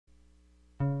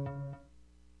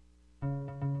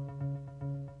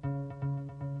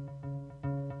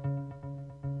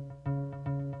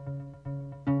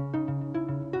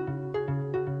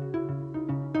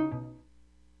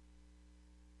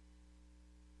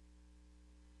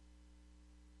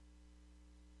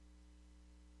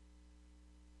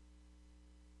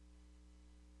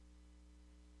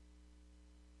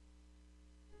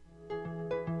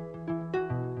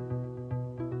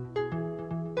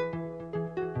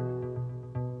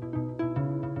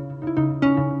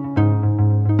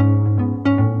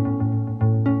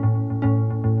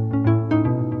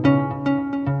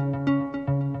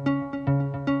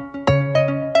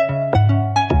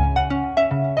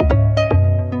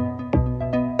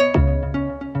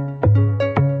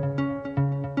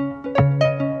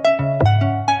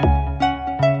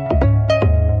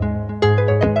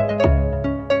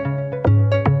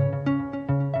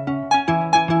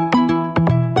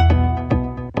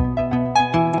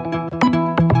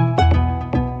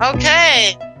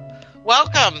Okay,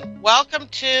 welcome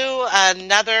to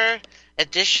another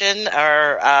edition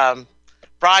or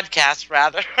broadcast,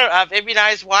 rather, of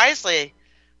Immunize Wisely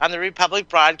on the Republic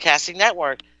Broadcasting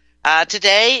Network.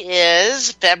 Today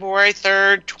is February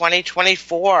 3rd,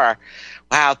 2024.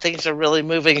 Wow, things are really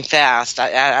moving fast.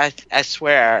 I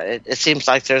swear, it seems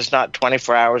like there's not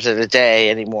 24 hours in a day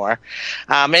anymore.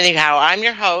 Anyhow, I'm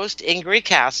your host, Ingri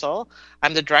Cassel.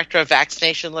 I'm the Director of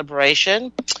Vaccination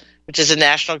Liberation, which is a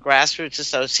national grassroots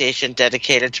association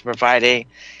dedicated to providing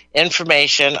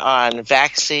information on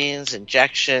vaccines,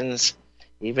 injections,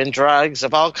 even drugs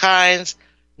of all kinds,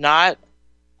 not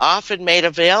often made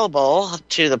available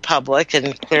to the public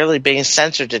and clearly being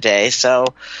censored today. So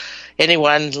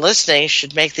anyone listening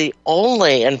should make the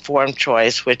only informed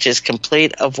choice, which is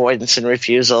complete avoidance and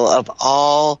refusal of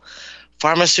all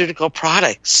pharmaceutical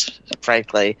products,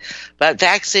 frankly, but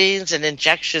vaccines and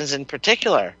injections in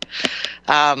particular.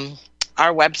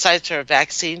 Our websites are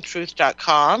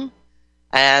vaccinetruth.com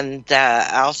and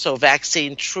also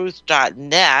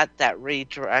vaccinetruth.net that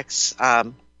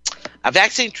redirects.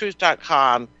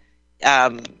 Vaccinetruth.com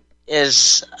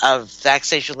is a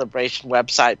vaccination liberation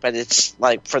website, but it's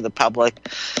like for the public.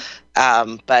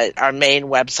 But our main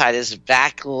website is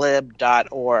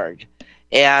vaclib.org.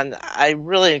 And I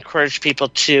really encourage people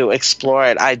to explore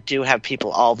it. I do have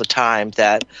people all the time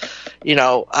that,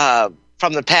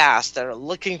 from the past that are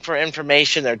looking for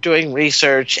information, they're doing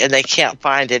research, and they can't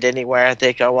find it anywhere.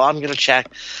 They go, well, I'm going to check,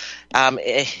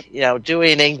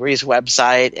 doing Ingri's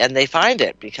website, and they find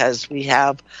it because we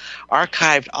have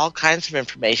archived all kinds of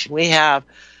information. We have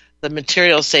the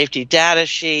material safety data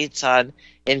sheets on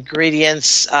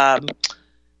ingredients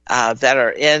that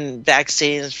are in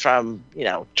vaccines from,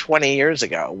 20 years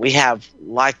ago. We have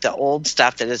like the old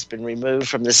stuff that has been removed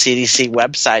from the CDC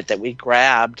website that we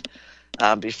grabbed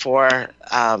before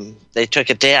they took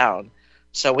it down.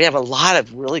 So we have a lot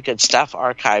of really good stuff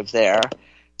archived there.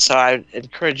 So I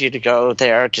encourage you to go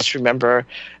there. Just remember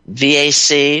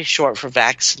VAC, short for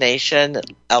vaccination,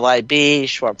 LIB,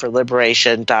 short for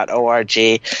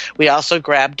liberation.org. We also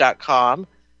grab.com.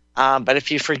 But if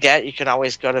you forget, you can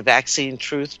always go to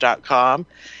vaccinetruth.com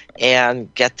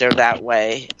and get there that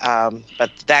way.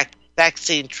 But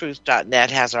vaccinetruth.net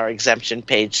has our exemption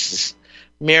page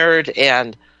mirrored.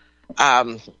 And,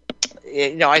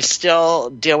 I still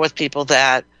deal with people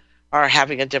that are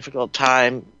having a difficult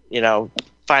time,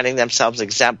 finding themselves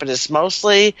exempt. But it's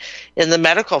mostly in the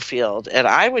medical field. And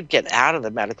I would get out of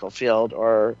the medical field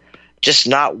or just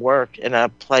not work in a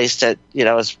place that,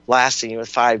 is blasting you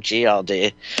with 5G all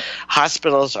day.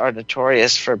 Hospitals are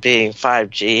notorious for being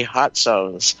 5G hot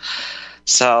zones.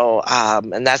 So,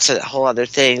 and that's a whole other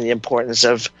thing, the importance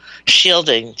of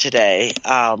shielding today.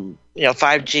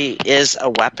 5G is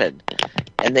a weapon,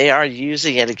 and they are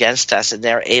using it against us, and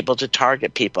they're able to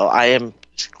target people. I am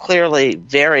clearly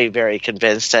very, very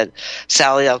convinced that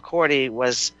Sally Elcorti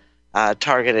was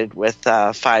targeted with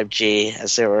 5G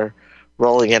as they were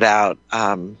rolling it out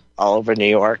all over New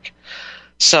York.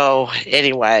 So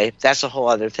anyway, that's a whole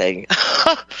other thing.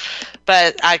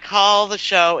 But I call the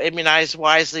show Immunize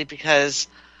Wisely because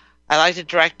I like to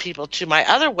direct people to my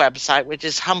other website, which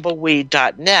is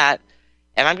humbleweed.net.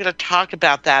 And I'm going to talk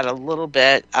about that a little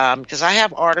bit because I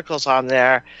have articles on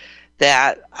there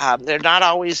that they're not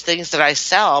always things that I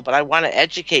sell, but I want to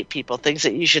educate people, things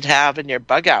that you should have in your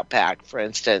bug out pack, for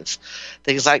instance,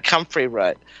 things like comfrey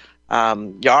root.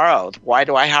 Yarrow. Why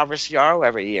do I harvest yarrow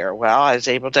every year? Well, I was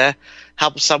able to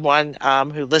help someone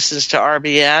who listens to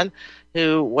RBN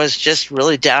who was just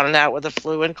really down and out with the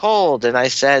flu and cold. And I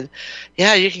said,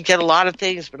 yeah, you can get a lot of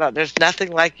things, but there's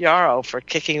nothing like yarrow for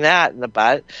kicking that in the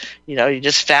butt. You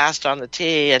just fast on the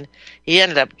tea. And he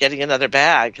ended up getting another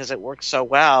bag because it works so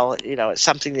well. It's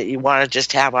something that you want to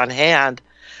just have on hand.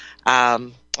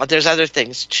 But there's other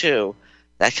things, too,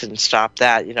 that can stop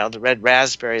that. The red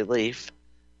raspberry leaf.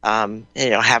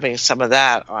 Having some of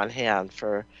that on hand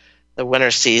for the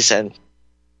winter season.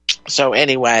 So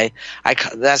anyway,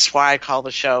 that's why I call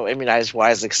the show Immunize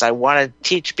Wisely, because I want to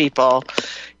teach people,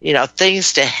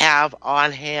 things to have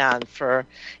on hand for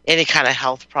any kind of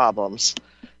health problems.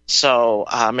 So,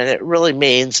 and it really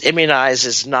means immunize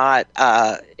is not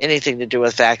anything to do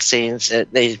with vaccines.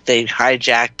 They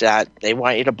hijacked that. They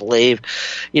want you to believe,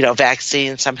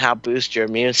 vaccines somehow boost your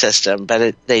immune system,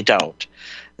 but they don't.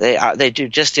 They do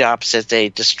just the opposite. They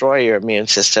destroy your immune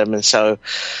system. And so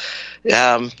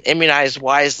immunize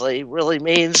wisely really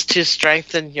means to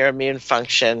strengthen your immune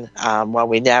function while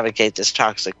we navigate this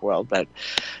toxic world. But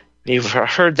you've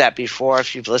heard that before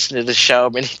if you've listened to the show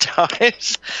many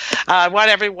times. I want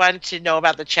everyone to know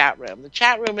about the chat room. The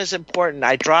chat room is important.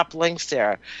 I drop links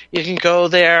there. You can go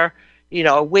there.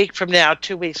 a week from now,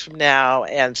 2 weeks from now,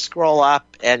 and scroll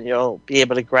up and you'll be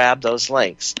able to grab those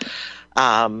links.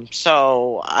 And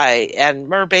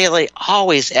Mer Bailey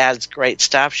always adds great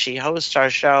stuff. She hosts our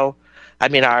show.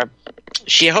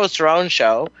 She hosts her own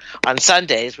show on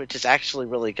Sundays, which is actually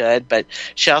really good, but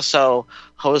she also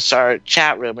hosts our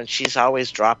chat room, and she's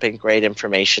always dropping great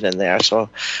information in there. So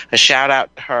a shout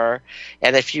out to her.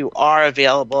 And if you are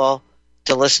available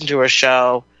to listen to her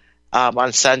show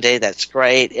on Sunday, that's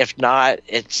great. If not,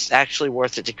 it's actually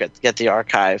worth it to get the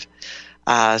archive.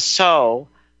 I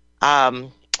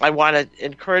want to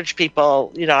encourage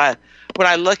people, when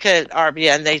I look at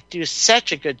RBN, they do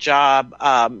such a good job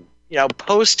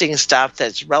posting stuff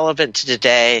that's relevant to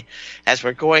today as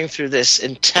we're going through this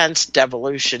intense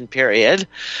devolution period.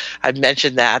 I've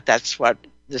mentioned that. That's what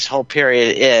this whole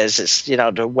period is. It's,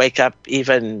 to wake up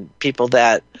even people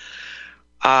that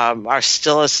are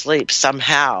still asleep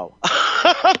somehow.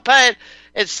 But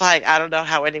it's like, I don't know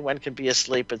how anyone can be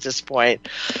asleep at this point.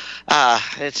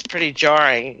 It's pretty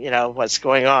jarring, what's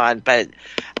going on. But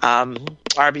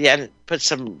RBN put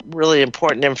some really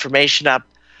important information up.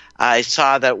 I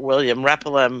saw that William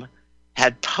Reppelim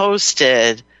had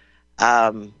posted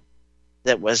that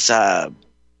was the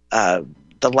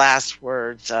last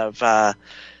words of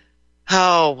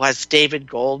was David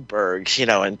Goldberg,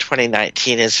 in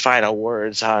 2019, his final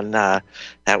words on that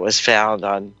was found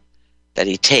on that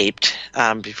he taped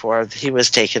before he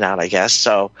was taken out, I guess.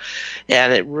 So,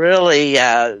 and it really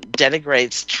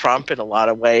denigrates Trump in a lot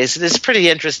of ways. It is pretty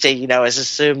interesting, it's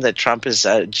assumed that Trump is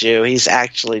a Jew. He's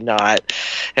actually not.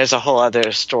 There's a whole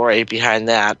other story behind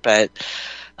that, but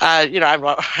I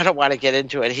don't want to get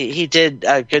into it. He did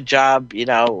a good job,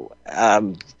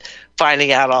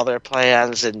 finding out all their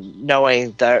plans and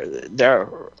knowing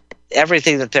their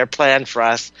everything that they're planned for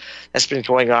us that's been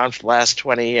going on for the last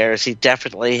 20 years. He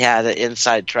definitely had an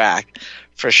inside track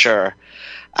for sure.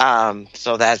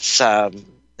 So that's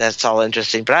all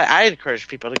interesting. But I encourage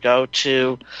people to go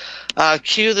to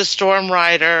Q the Storm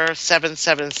Rider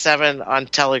 777 on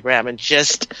Telegram and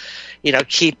just,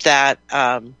 keep that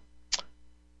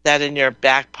in your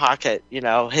back pocket.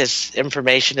 His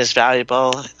information is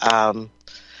valuable.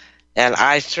 And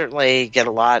I certainly get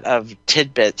a lot of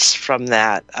tidbits from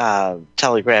that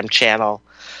Telegram channel.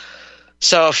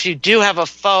 So if you do have a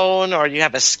phone or you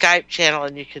have a Skype channel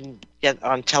and you can get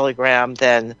on Telegram,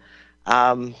 then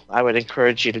I would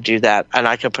encourage you to do that. And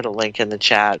I can put a link in the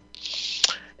chat.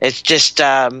 It's just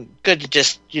good to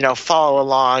just, follow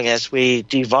along as we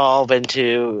devolve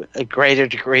into greater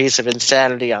degrees of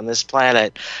insanity on this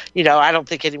planet. I don't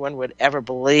think anyone would ever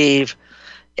believe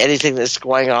anything that's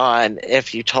going on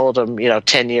if you told them,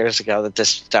 10 years ago that this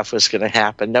stuff was going to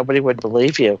happen. Nobody would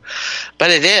believe you.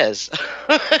 But it is.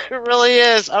 It really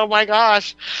is. Oh, my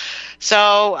gosh.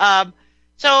 So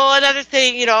another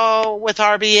thing, with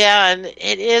RBN,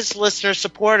 it is listener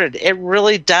supported. It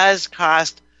really does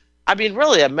cost,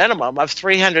 really a minimum of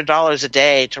 $300 a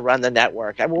day to run the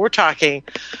network. We're talking,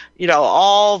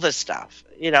 all the stuff,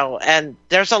 and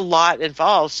there's a lot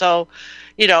involved. So,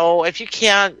 if you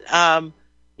can't,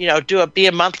 be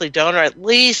a monthly donor, at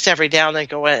least every now and then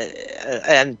go in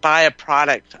and buy a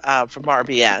product from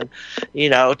RBN,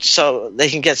 so they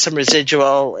can get some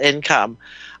residual income.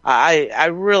 I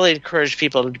really encourage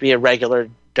people to be a regular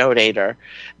donator.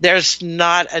 There's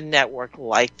not a network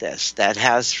like this that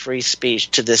has free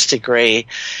speech to this degree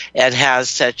and has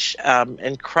such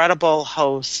incredible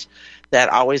hosts that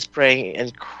always bring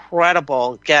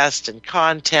incredible guests and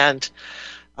content.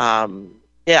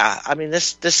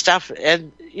 This stuff,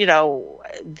 and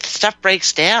stuff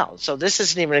breaks down. So this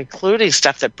isn't even including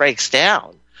stuff that breaks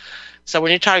down. So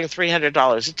when you're talking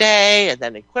 $300 a day, and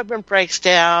then equipment breaks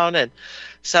down, and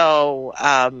so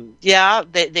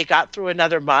they got through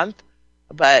another month.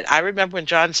 But I remember when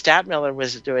John Stadtmiller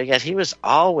was doing it, he was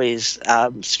always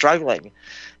struggling.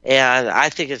 And I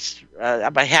think it's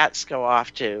my hats go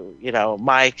off to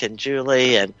Mike and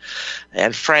Julie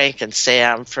and Frank and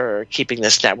Sam for keeping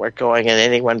this network going, and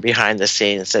anyone behind the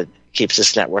scenes that keeps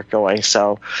this network going.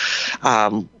 So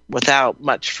without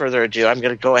much further ado, I'm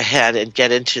going to go ahead and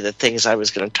get into the things I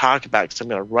was going to talk about because I'm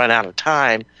going to run out of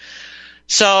time.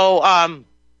 So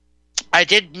I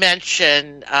did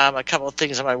mention a couple of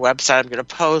things on my website. I'm going to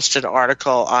post an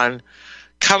article on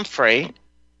Comfrey.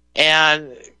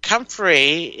 And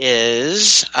Comfrey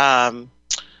is, I've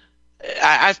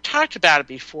talked about it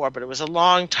before, but it was a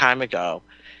long time ago.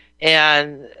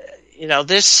 And,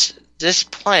 this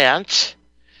plant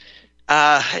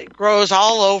grows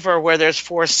all over where there's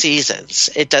 4 seasons.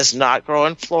 It does not grow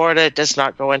in Florida. It does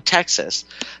not grow in Texas.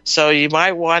 So you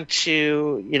might want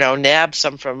to, nab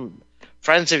some from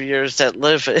friends of yours that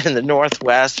live in the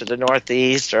Northwest or the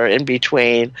Northeast or in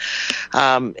between.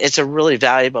 It's a really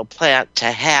valuable plant to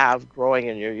have growing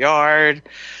in your yard.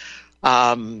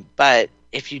 But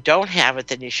if you don't have it,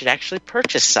 then you should actually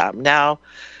purchase some. Now,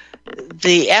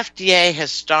 the FDA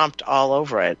has stomped all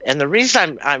over it. And the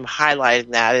reason I'm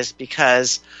highlighting that is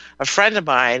because a friend of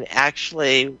mine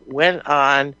actually went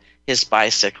on his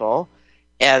bicycle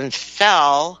and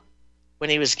fell when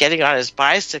he was getting on his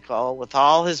bicycle with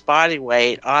all his body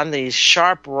weight on these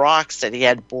sharp rocks that he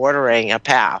had bordering a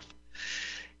path.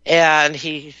 And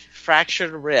he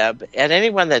fractured a rib. And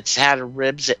anyone that's had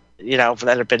ribs,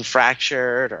 that have been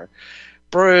fractured or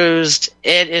bruised,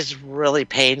 it is really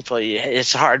painful.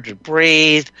 It's hard to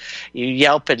breathe. You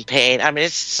yelp in pain. I mean,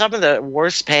 it's some of the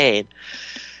worst pain.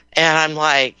 And I'm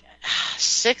like,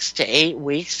 6 to 8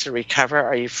 weeks to recover?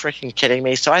 Are you freaking kidding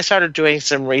me? So I started doing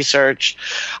some research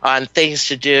on things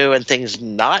to do and things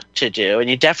not to do. And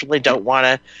you definitely don't want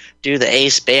to do the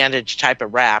ACE bandage type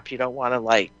of wrap. You don't want to,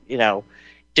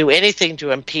 do anything to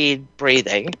impede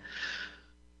breathing.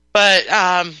 But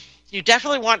you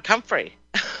definitely want comfrey.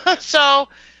 So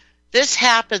this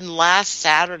happened last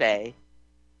Saturday,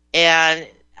 and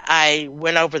I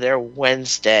went over there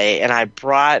Wednesday, and I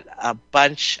brought a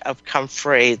bunch of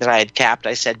comfrey that I had capped.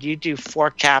 I said, you do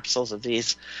 4 capsules of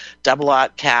these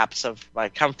double-aught caps of my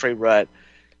comfrey root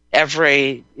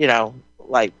every,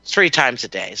 3 times a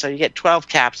day. So you get 12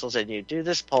 capsules, and you do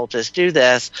this poultice, do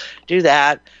this, do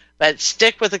that. But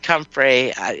stick with the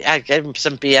comfrey. I gave him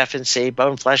some BF&C,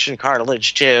 bone, flesh, and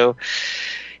cartilage, too.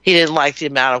 He didn't like the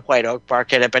amount of white oak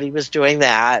bark in it, but he was doing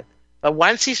that. But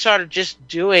once he started just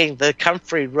doing the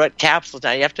comfrey root capsules,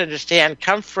 now you have to understand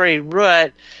comfrey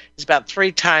root is about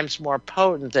 3 times more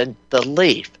potent than the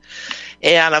leaf.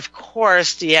 And, of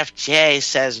course, the FDA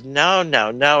says, no,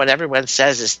 and everyone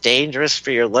says it's dangerous for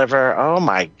your liver. Oh,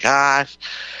 my gosh.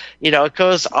 It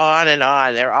goes on and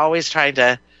on. They're always trying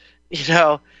to,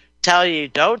 tell you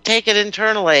don't take it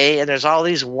internally, and there's all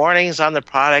these warnings on the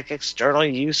product, external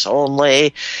use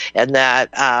only, and that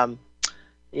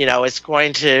it's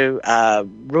going to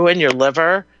ruin your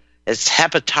liver. It's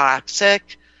hepatotoxic.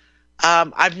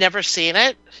 I've never seen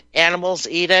it. Animals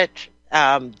eat it.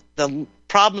 The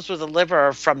problems with the liver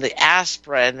are from the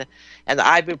aspirin and the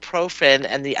ibuprofen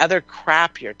and the other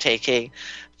crap you're taking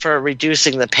for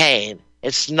reducing the pain.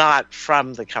 It's not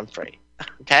from the comfrey.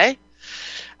 Okay?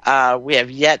 We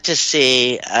have yet to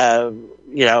see, a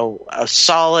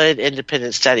solid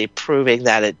independent study proving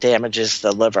that it damages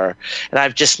the liver. And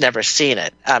I've just never seen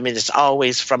it. I mean, it's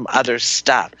always from other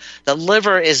stuff. The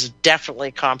liver is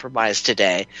definitely compromised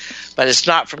today, but it's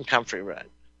not from comfrey root.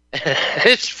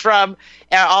 It's from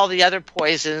all the other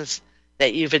poisons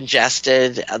that you've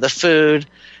ingested, the food,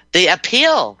 the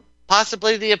appeal,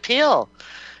 possibly the appeal.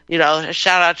 A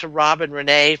shout out to Rob and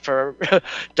Renee for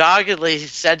doggedly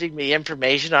sending me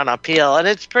information on appeal. And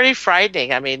it's pretty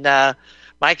frightening. I mean,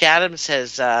 Mike Adams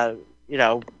has,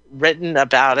 written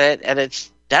about it, and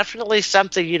it's definitely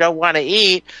something you don't want to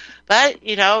eat. But,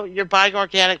 you're buying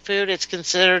organic food. It's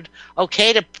considered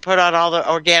okay to put on all the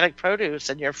organic produce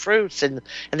and your fruits and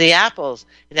the apples,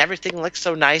 and everything looks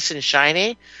so nice and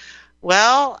shiny.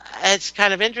 Well, it's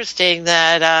kind of interesting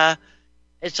that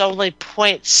it's only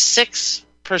 0.6%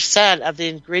 of the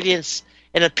ingredients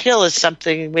in a pill is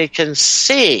something we can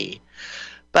see.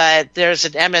 But there's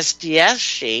an MSDS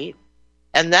sheet,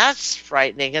 and that's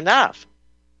frightening enough.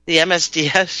 The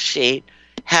MSDS sheet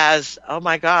has, oh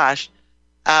my gosh,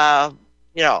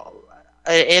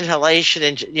 inhalation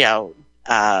and,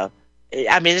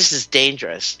 this is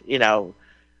dangerous, it's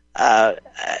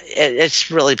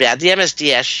really bad. The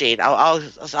MSDS sheet,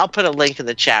 I'll put a link in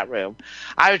the chat room.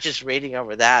 I was just reading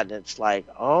over that, and it's like,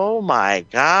 oh my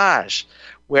gosh,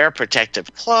 wear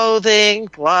protective clothing,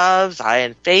 gloves, eye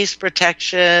and face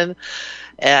protection,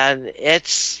 and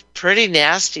it's pretty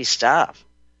nasty stuff.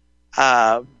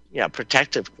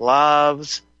 Protective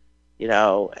gloves,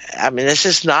 this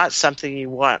is not something you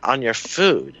want on your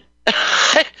food.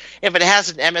 If it has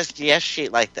an MSDS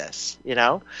sheet like this,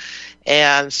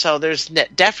 And so there's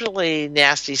definitely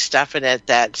nasty stuff in it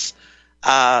that's,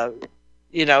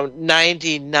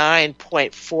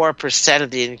 99.4%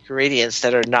 of the ingredients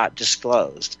that are not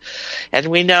disclosed. And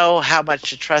we know how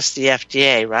much to trust the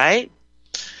FDA, right?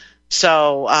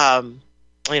 So, I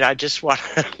just want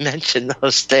to mention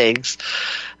those things.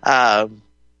 Let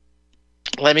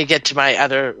me get to my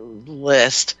other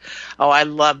list. Oh, I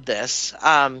love this.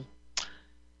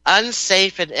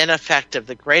 Unsafe and Ineffective,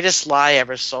 the greatest lie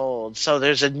ever sold. So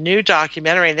there's a new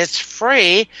documentary, and it's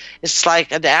free. It's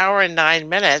like an hour and 9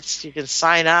 minutes. You can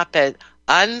sign up at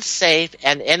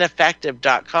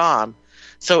unsafeandineffective.com.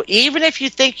 So even if you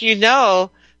think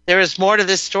There is more to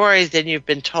this story than you've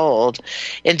been told.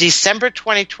 In December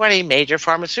 2020, major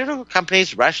pharmaceutical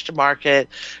companies rushed to market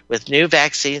with new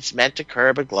vaccines meant to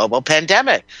curb a global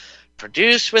pandemic.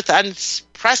 Produced with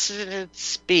unprecedented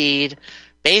speed,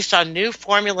 based on new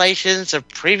formulations of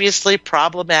previously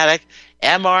problematic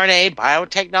mRNA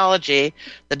biotechnology,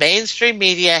 the mainstream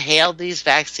media hailed these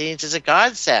vaccines as a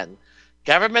godsend.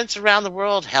 Governments around the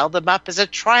world held them up as a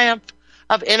triumph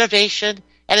of innovation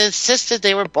and insisted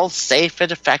they were both safe and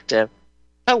effective.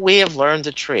 But we have learned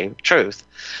the truth.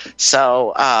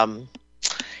 So,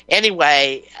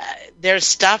 anyway, there's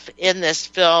stuff in this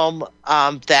film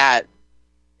that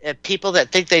people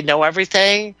that think they know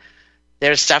everything,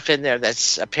 there's stuff in there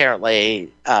that's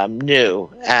apparently new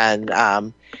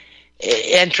and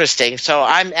interesting. So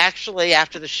I'm actually,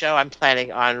 after the show, I'm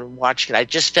planning on watching it. I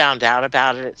just found out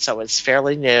about it, so it's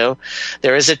fairly new.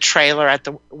 There is a trailer at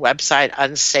the website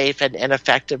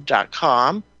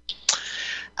unsafeandineffective.com.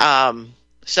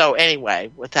 So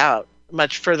anyway, without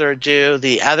much further ado,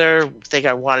 the other thing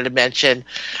I wanted to mention,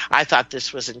 I thought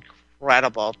this was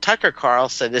incredible. Tucker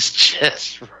Carlson is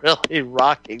just really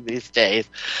rocking these days.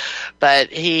 But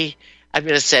I'm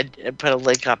going to put a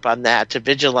link up on that to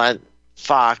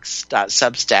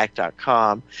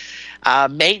vigilantfox.substack.com.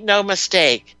 Make no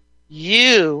mistake,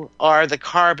 you are the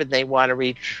carbon they want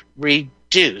to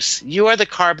reduce. You are the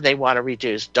carbon they want to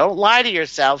reduce. Don't lie to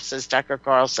yourself, says Tucker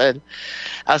Carlson.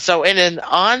 So in an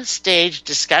on-stage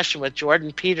discussion with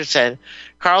Jordan Peterson,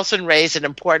 Carlson raised an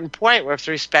important point with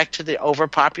respect to the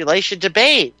overpopulation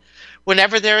debate.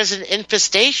 Whenever there is an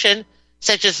infestation,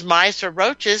 such as mice or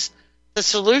roaches, the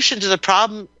solution to the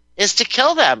problem is to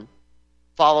kill them.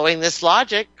 Following this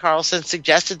logic, Carlson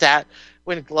suggested that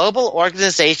when global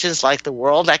organizations like the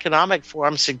World Economic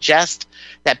Forum suggest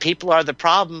that people are the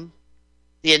problem,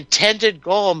 the intended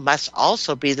goal must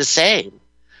also be the same.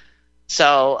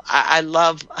 So I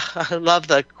love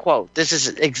the quote. This is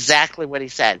exactly what he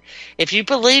said. If you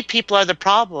believe people are the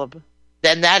problem,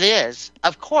 then that is,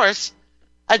 of course,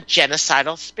 a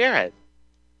genocidal spirit.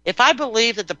 If I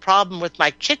believe that the problem with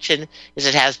my kitchen is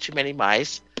it has too many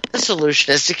mice, the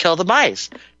solution is to kill the mice.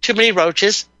 Too many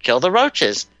roaches, kill the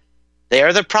roaches.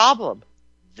 They're the problem.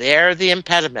 They're the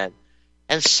impediment.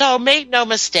 And so make no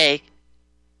mistake,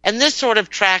 and this sort of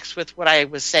tracks with what I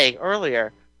was saying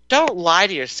earlier, don't lie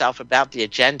to yourself about the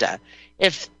agenda.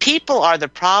 If people are the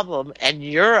problem and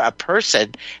you're a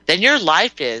person, then your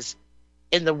life is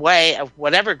in the way of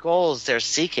whatever goals they're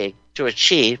seeking to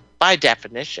achieve by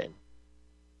definition.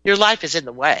 Your life is in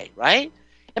the way, right?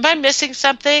 Am I missing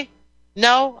something?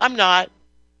 No, I'm not.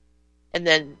 And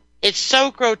then it's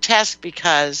so grotesque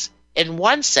because, in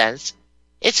one sense,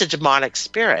 it's a demonic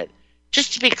spirit.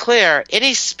 Just to be clear,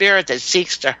 any spirit that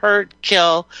seeks to hurt,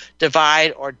 kill,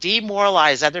 divide, or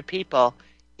demoralize other people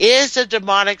is a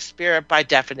demonic spirit by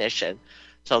definition.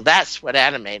 So that's what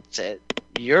animates it.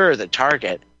 You're the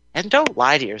target. And don't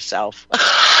lie to yourself.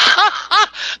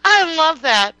 I love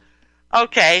that.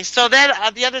 Okay, so then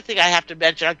the other thing I have to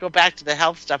mention, I'll go back to the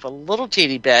health stuff a little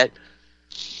teeny bit.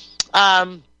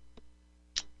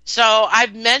 So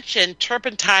I've mentioned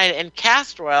turpentine and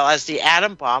castor oil as the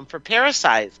atom bomb for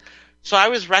parasites. So I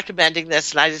was recommending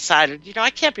this, and I decided,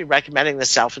 I can't be recommending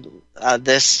this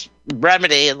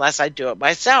remedy unless I do it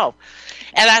myself.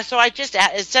 And so I just,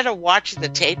 instead of watching the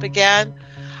tape again,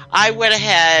 I went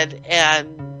ahead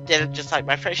and did it just like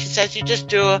my friend. She says you just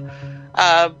do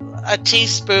a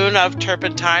teaspoon of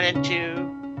turpentine and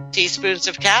 2 teaspoons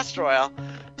of castor oil.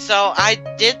 So I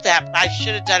did that. I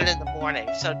should have done it in the morning.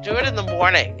 So do it in the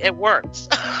morning. It works.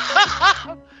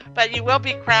 But you will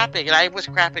be crapping, and I was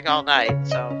crapping all night.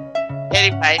 So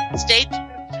anyway, stay tuned.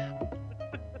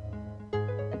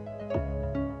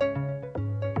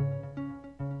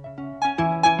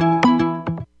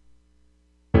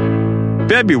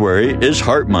 February is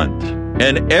Heart Month,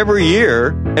 and every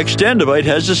year, Extendivite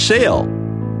has a sale.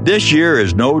 This year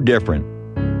is no different.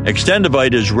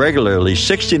 Extendivite is regularly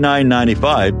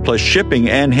 $69.95 plus shipping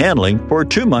and handling for a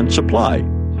 2-month supply.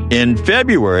 In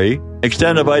February,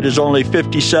 Extendivite is only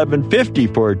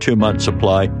 $57.50 for a 2-month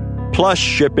supply plus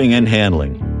shipping and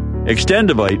handling.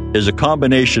 Extendivite is a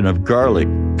combination of garlic,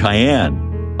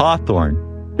 cayenne,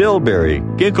 hawthorn, bilberry,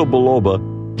 ginkgo biloba,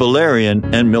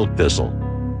 valerian, and milk thistle.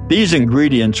 These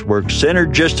ingredients work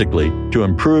synergistically to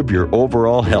improve your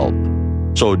overall health.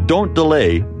 So don't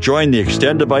delay. Join the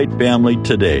Extendivite family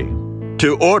today.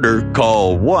 To order,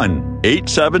 call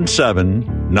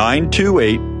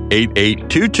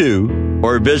 1-877-928-8822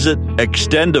 or visit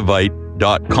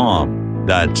extendivite.com.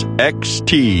 That's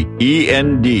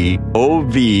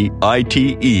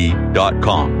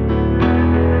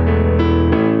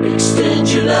XTENDOVITE.com. Extend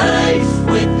your life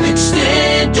with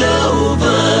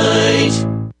Extendovite.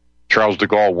 Charles de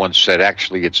Gaulle once said,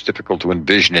 actually, it's difficult to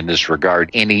envision in this regard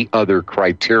any other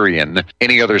criterion,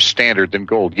 any other standard than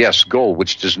gold. Yes, gold,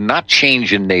 which does not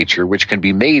change in nature, which can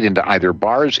be made into either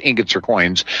bars, ingots, or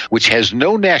coins, which has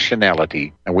no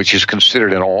nationality, and which is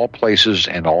considered in all places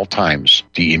and all times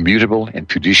the immutable and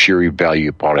fiduciary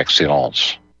value par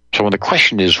excellence. So when the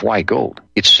question is, why gold?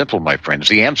 It's simple, my friends.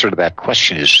 The answer to that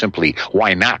question is simply,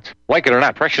 why not? Like it or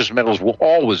not, precious metals will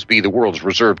always be the world's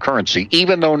reserve currency,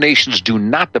 even though nations do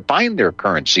not define their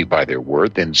currency by their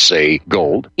worth in, say,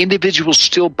 gold. Individuals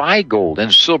still buy gold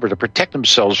and silver to protect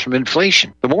themselves from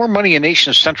inflation. The more money a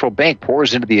nation's central bank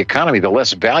pours into the economy, the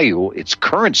less valuable its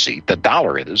currency, the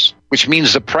dollar, is, which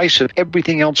means the price of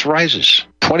everything else rises.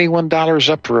 $21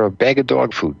 up for a bag of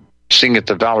dog food. Seeing that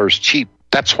the dollar is cheap,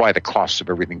 that's why the cost of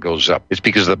everything goes up. It's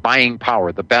because the buying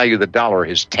power, the value of the dollar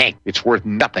has tanked. It's worth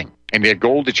nothing. And the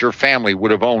gold that your family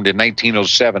would have owned in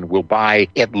 1907 will buy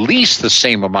at least the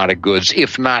same amount of goods,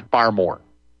 if not far more.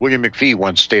 William McFee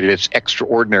once stated, it's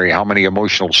extraordinary how many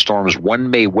emotional storms one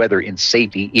may weather in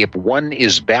safety if one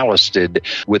is ballasted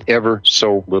with ever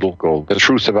so little gold. The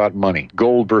truth about money,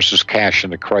 gold versus cash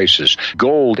in a crisis.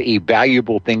 Gold, a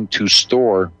valuable thing to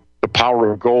store. The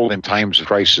power of gold in times of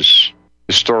crisis.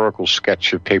 Historical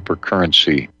sketch of paper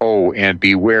currency. Oh, and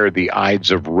beware the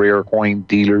ides of rare coin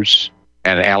dealers.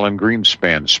 And Alan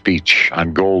Greenspan's speech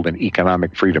on gold and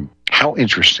economic freedom. How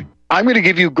interesting. I'm going to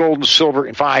give you gold and silver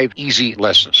in 5 easy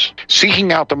lessons.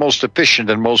 Seeking out the most efficient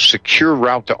and most secure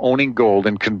route to owning gold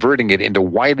and converting it into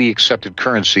widely accepted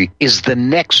currency is the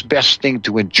next best thing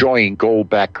to enjoying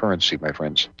gold-backed currency, my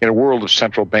friends. In a world of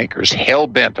central bankers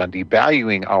hell-bent on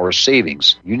devaluing our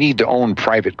savings, you need to own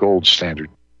private gold standard.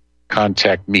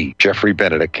 Contact me, Jeffrey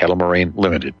Bennett at Kettle Moraine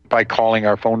Limited, by calling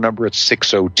our phone number at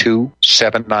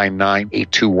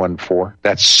 602-799-8214.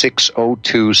 That's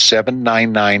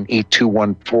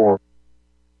 602-799-8214.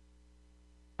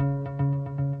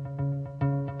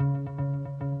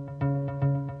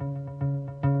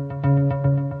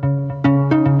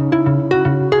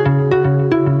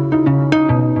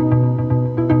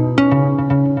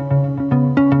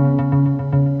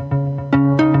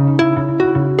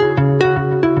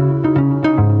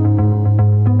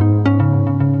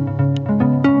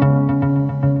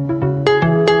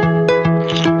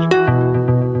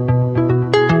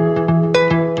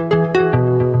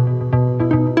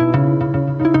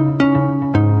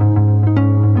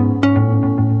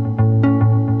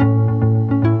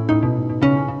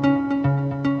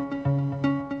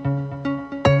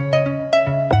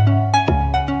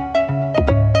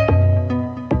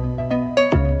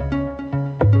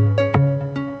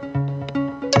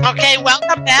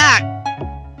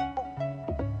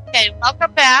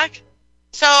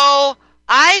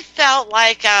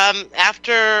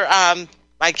 After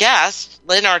my guest,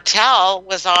 Lynn Ortel,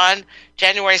 was on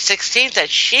January 16th, that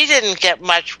she didn't get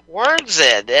much words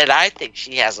in, and I think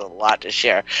she has a lot to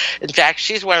share. In fact,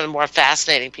 she's one of the more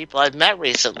fascinating people I've met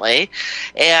recently,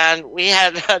 and we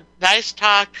had a nice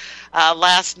talk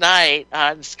last night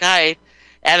on Skype,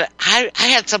 and I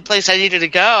had someplace I needed to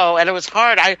go, and it was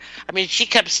hard. I mean, she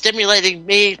kept stimulating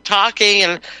me talking,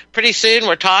 and pretty soon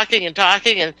we're talking,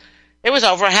 and it was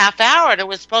over a half hour, and it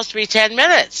was supposed to be 10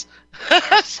 minutes.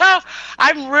 So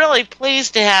I'm really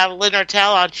pleased to have Lynn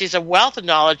Ortel on. She's a wealth of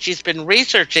knowledge. She's been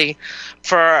researching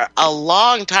for a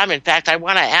long time. In fact, I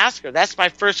want to ask her. That's my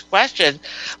first question,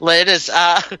 Lynn, is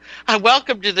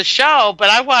welcome to the show, but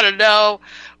I want to know,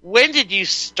 when did you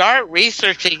start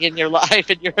researching in your life,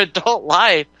 in your adult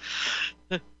life?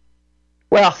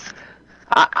 Well,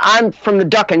 I'm from the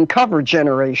duck and cover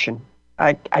generation.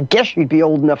 I guess you'd be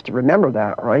old enough to remember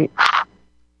that, right?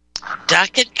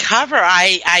 Duck and cover.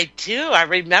 I do. I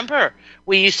remember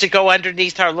we used to go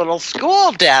underneath our little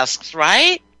school desks,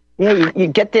 right? Yeah, you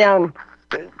get down.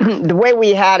 The way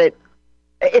we had it,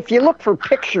 if you look for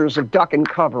pictures of duck and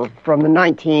cover from the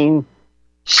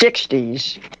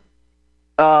 1960s,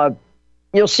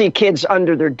 you'll see kids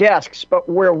under their desks. But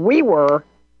where we were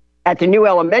at the new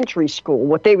elementary school,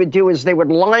 what they would do is they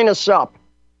would line us up,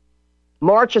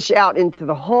 march us out into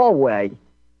the hallway,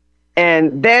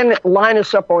 and then line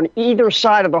us up on either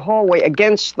side of the hallway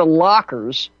against the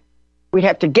lockers. We'd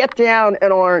have to get down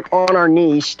and on our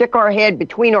knees, stick our head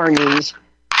between our knees,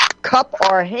 cup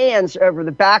our hands over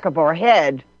the back of our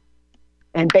head,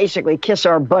 and basically kiss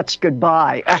our butts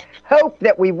goodbye. I hope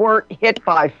that we weren't hit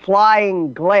by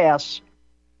flying glass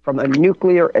from a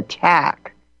nuclear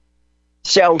attack.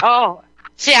 So,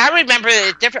 see, I remember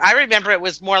it different. I remember it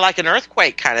was more like an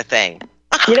earthquake kind of thing.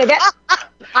 You know that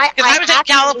I was in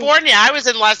California. I was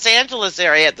in Los Angeles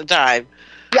area at the time.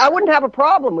 Yeah, I wouldn't have a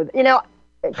problem with,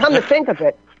 come to think of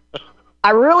it,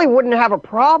 I really wouldn't have a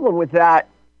problem with that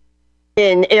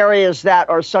in areas that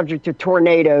are subject to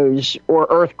tornadoes or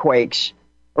earthquakes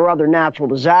or other natural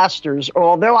disasters.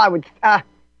 Although I would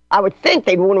think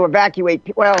they'd want to evacuate.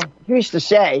 Well, who's to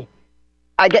say?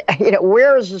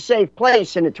 Where is a safe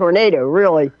place in a tornado,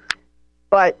 really?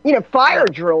 But fire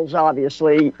drills,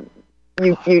 obviously,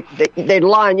 they'd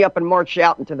line you up and march you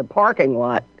out into the parking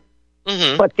lot.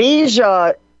 Mm-hmm. But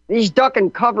these duck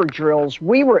and cover drills,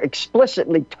 we were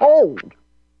explicitly told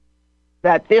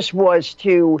that this was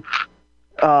to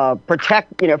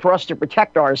protect, for us to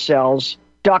protect ourselves,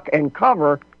 duck and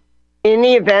cover, in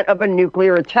the event of a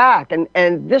nuclear attack.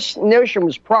 And this notion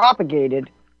was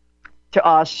propagated to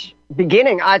us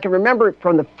beginning, I can remember it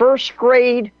from the first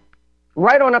grade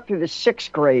right on up through the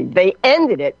sixth grade. They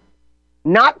ended it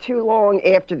not too long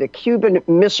after the Cuban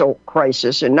Missile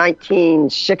Crisis in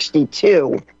 1962.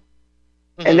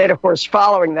 Mm-hmm. And then, of course,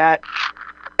 following that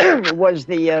was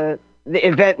the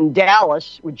event in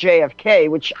Dallas with JFK,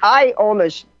 which I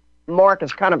almost mark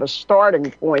as kind of a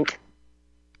starting point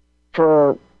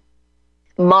for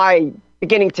my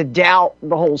beginning to doubt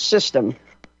the whole system.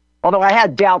 Although I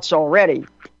had doubts already.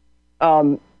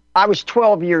 I was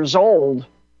 12 years old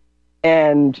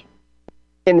and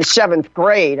in the seventh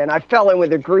grade, and I fell in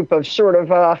with a group of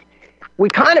we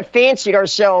kind of fancied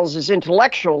ourselves as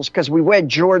intellectuals because we read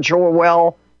George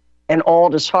Orwell and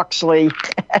Aldous Huxley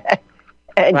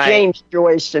and right. James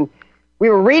Joyce, and we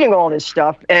were reading all this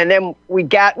stuff, and then we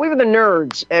were the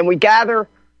nerds, and we gather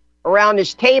around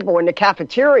this table in the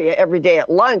cafeteria every day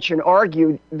at lunch and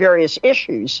argue various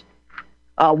issues.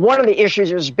 One of the issues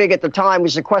that was big at the time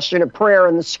was the question of prayer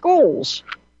in the schools,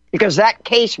 because that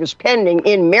case was pending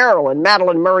in Maryland.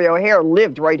 Madeline Murray O'Hare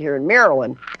lived right here in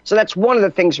Maryland. So that's one of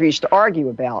the things we used to argue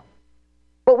about.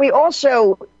 But we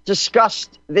also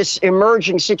discussed this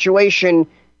emerging situation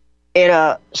in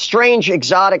a strange,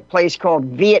 exotic place called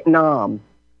Vietnam.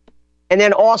 And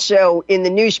then also in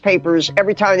the newspapers,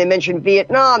 every time they mentioned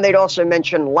Vietnam, they'd also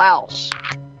mention Laos.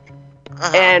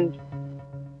 Uh-huh. And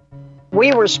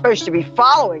we were supposed to be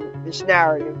following this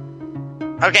narrative.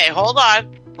 Okay, hold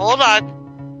on.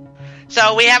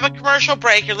 So we have a commercial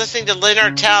break. You're listening to Lynn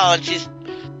Ertel, and she's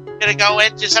going to go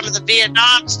into some of the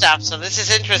Vietnam stuff, so this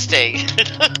is interesting.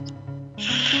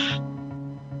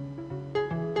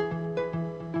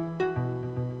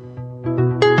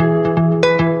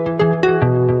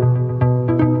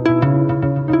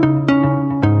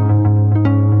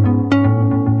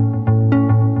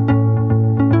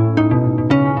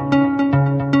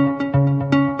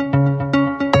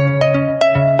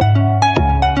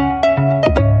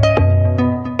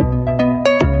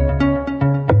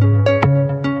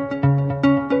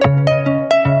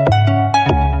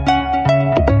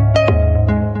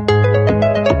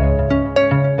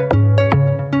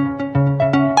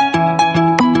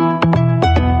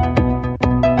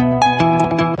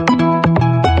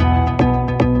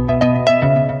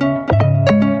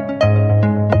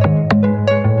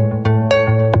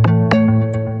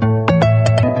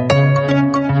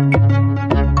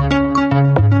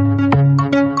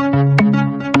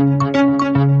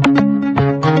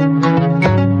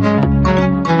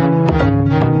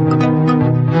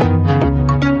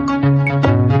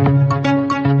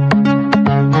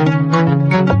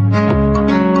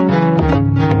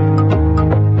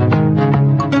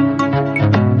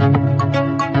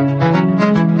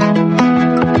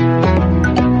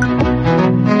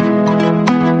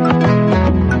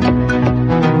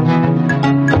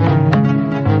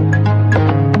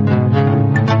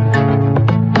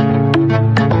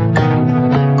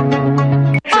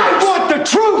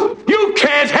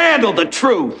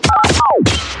 Truth.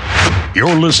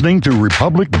 You're listening to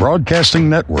Republic Broadcasting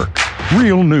Network.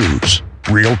 Real news,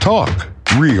 real talk,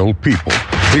 real people.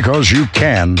 Because you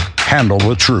can handle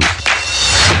the truth.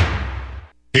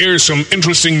 Here's some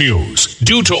interesting news.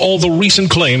 Due to all the recent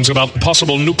claims about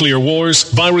possible nuclear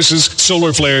wars, viruses,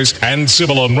 solar flares, and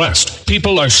civil unrest,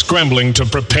 people are scrambling to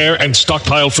prepare and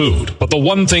stockpile food. But the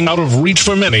one thing out of reach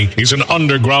for many is an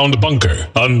underground bunker.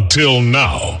 Until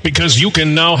now. Because you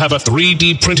can now have a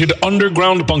 3D printed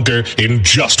underground bunker in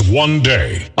just one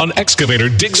day. An excavator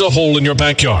digs a hole in your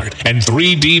backyard, and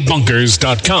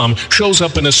 3dbunkers.com shows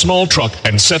up in a small truck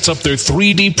and sets up their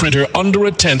 3D printer under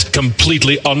a tent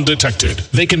completely undetected.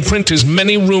 they can print as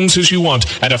many rooms as you want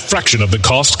at a fraction of the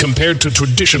cost compared to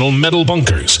traditional metal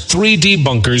bunkers. 3D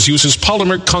Bunkers uses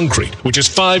polymer concrete, which is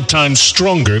 5 times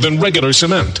stronger than regular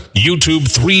cement. YouTube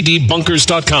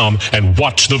 3dbunkers.com and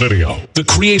watch the video. The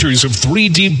creators of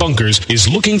 3D Bunkers is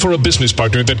looking for a business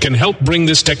partner that can help bring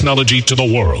this technology to the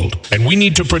world. And we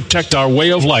need to protect our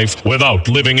way of life without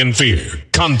living in fear.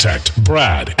 Contact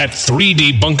Brad at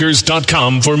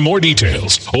 3dbunkers.com for more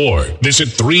details or visit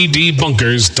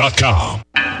 3dbunkers.com.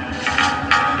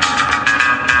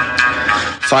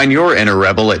 Find your inner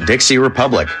rebel at Dixie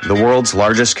Republic, the world's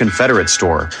largest Confederate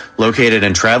store, located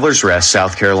in Travelers Rest,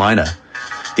 South Carolina.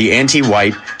 The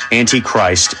anti-white,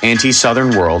 anti-Christ,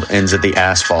 anti-Southern world ends at the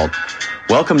asphalt.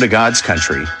 Welcome to God's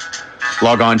country.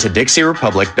 Log on to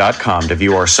DixieRepublic.com to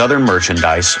view our Southern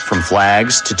merchandise, from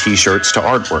flags to T-shirts to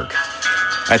artwork.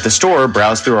 At the store,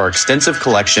 browse through our extensive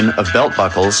collection of belt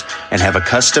buckles and have a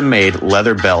custom-made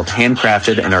leather belt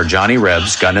handcrafted in our Johnny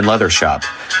Rebs Gun and Leather Shop.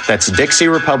 That's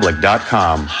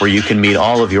DixieRepublic.com, where you can meet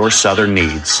all of your Southern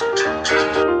needs.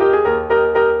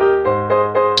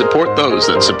 Support those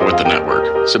that support the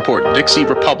network. Support Dixie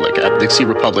Republic at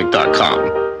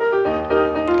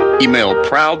DixieRepublic.com. Email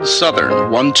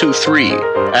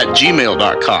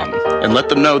ProudSouthern123@gmail.com and let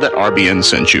them know that RBN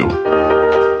sent you.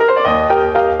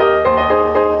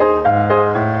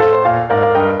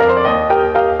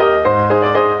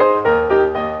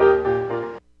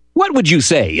 What would you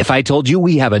say if I told you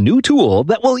we have a new tool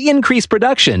that will increase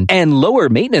production and lower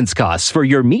maintenance costs for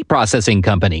your meat processing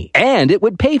company? And it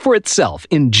would pay for itself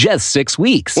in just 6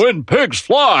 weeks. When pigs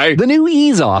fly! The new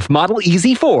Ease Off Model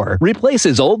Easy 4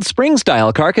 replaces old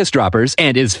spring-style carcass droppers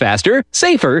and is faster,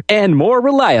 safer, and more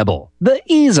reliable. The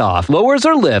Ease Off lowers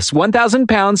or lifts 1,000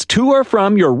 pounds to or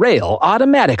from your rail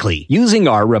automatically using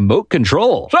our remote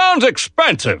control. Sounds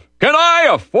expensive. Can I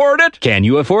afford it? Can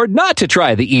you afford not to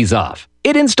try the Ease Off?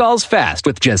 It installs fast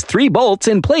with just 3 bolts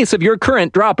in place of your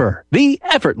current dropper. The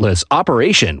effortless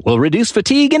operation will reduce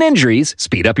fatigue and injuries,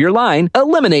 speed up your line,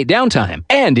 eliminate downtime,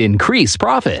 and increase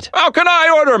profit. How can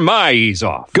I order my Ease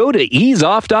Off? Go to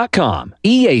easeoff.com,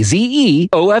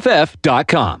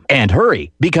 EAZEOFF.com, and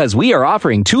hurry, because we are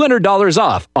offering $200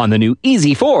 off on the new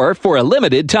Easy 4 for a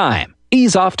limited time.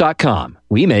 Easeoff.com.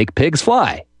 We make pigs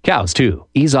fly. Cows, too.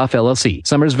 Ease Off LLC,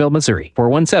 Summersville, Missouri,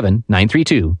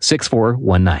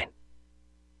 417-932-6419.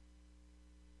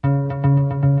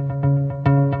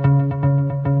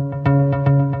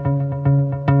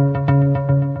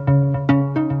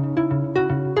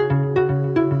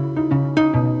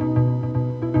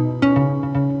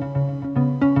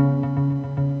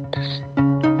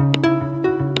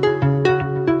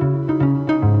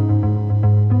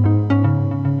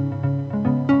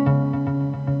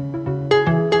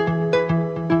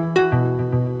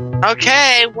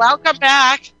 Okay, welcome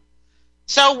back.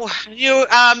 So you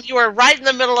were right in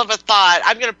the middle of a thought.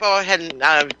 I'm going to go ahead and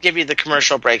give you the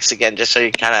commercial breaks again, just so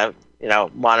you kind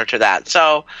of monitor that.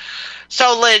 So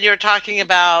Lynn, you were talking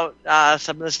about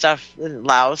some of the stuff in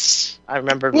Laos. I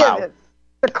remember Laos.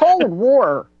 The Cold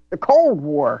War. The Cold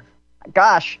War.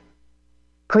 Gosh,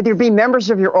 could there be members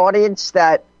of your audience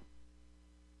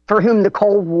for whom the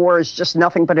Cold War is just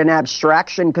nothing but an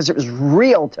abstraction? Because it was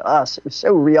real to us. It was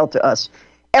so real to us.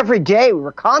 Every day we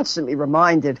were constantly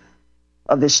reminded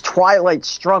of this twilight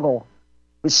struggle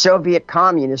with Soviet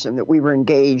communism that we were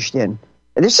engaged in.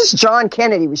 And this is John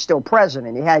Kennedy was still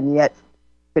president. He hadn't yet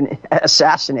been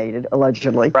assassinated,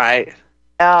 allegedly. Right.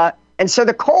 And so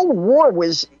the Cold War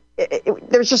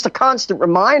there was just a constant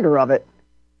reminder of it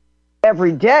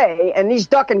every day. And these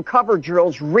duck and cover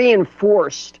drills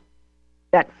reinforced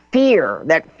that fear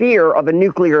of a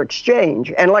nuclear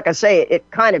exchange. And like I say, it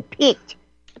kind of peaked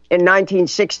in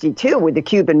 1962 with the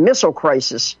Cuban Missile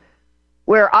Crisis,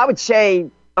 where I would say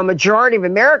a majority of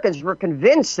Americans were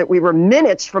convinced that we were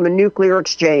minutes from a nuclear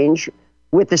exchange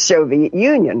with the Soviet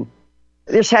Union.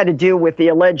 This had to do with the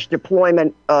alleged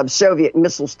deployment of Soviet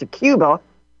missiles to Cuba,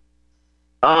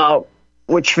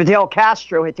 which Fidel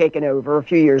Castro had taken over a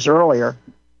few years earlier.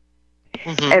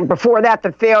 Mm-hmm. And before that,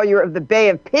 the failure of the Bay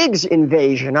of Pigs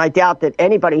invasion. I doubt that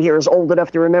anybody here is old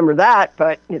enough to remember that,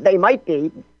 but they might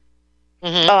be.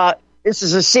 Mm-hmm. This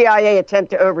is a CIA attempt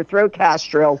to overthrow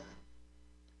Castro,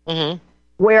 mm-hmm.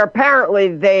 where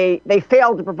apparently they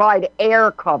failed to provide air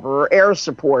cover or air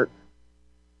support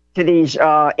to these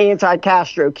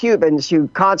anti-Castro Cubans who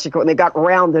consequently got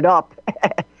rounded up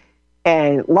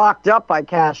and locked up by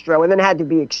Castro and then had to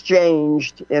be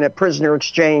exchanged in a prisoner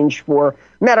exchange for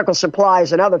medical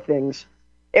supplies and other things.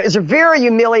 It was a very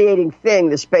humiliating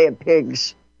thing, this Bay of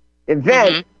Pigs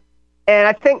event. Mm-hmm. And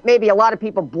I think maybe a lot of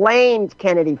people blamed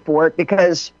Kennedy for it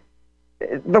because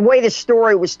the way the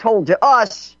story was told to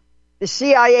us, the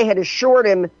CIA had assured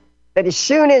him that as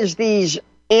soon as these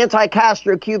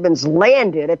anti-Castro Cubans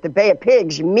landed at the Bay of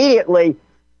Pigs, immediately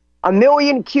 1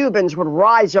 million Cubans would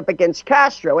rise up against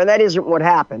Castro, and that isn't what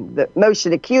happened. Most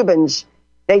of the Cubans,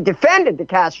 they defended the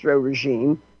Castro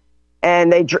regime,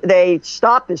 and they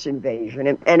stopped this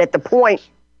invasion. And at the point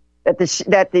that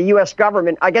the U.S.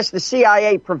 government, I guess the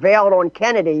CIA prevailed on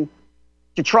Kennedy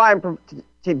to try and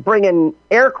to bring in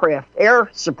air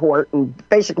support, and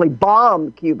basically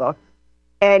bomb Cuba,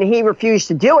 and he refused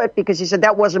to do it because he said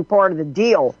that wasn't part of the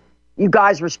deal. You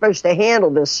guys were supposed to handle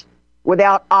this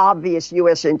without obvious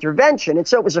U.S. intervention, and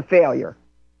so it was a failure.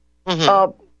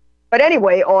 Mm-hmm. But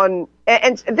anyway,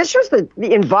 and this was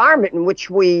the environment in which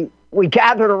we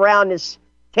gathered around this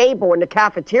table in the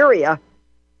cafeteria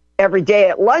every day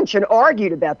at lunch and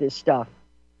argued about this stuff.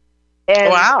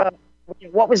 And wow.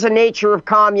 What was the nature of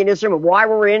communism and why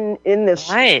we're in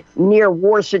this near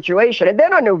war situation. And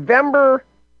then on November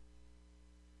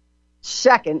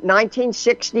 2nd,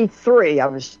 1963, I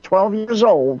was 12 years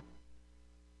old,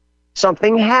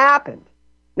 something happened.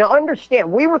 Now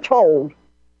understand, we were told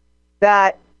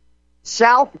that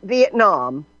South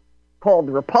Vietnam, called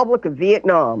the Republic of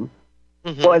Vietnam,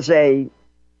 was a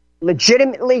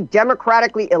legitimately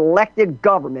democratically elected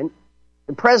government.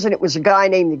 The president was a guy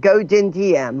named Ngo Dinh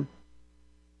Diem.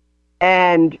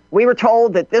 And we were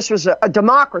told that this was a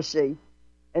democracy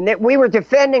and that we were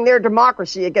defending their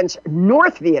democracy against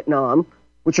North Vietnam,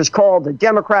 which was called the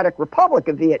Democratic Republic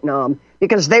of Vietnam,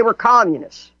 because they were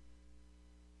communists.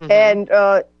 Mm-hmm.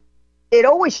 And it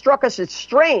always struck us as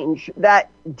strange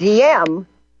that Diem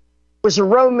was a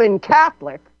Roman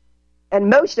Catholic,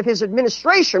 and most of his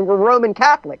administration were Roman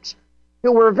Catholics,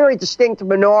 who were a very distinct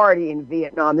minority in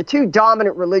Vietnam. The two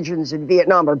dominant religions in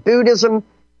Vietnam are Buddhism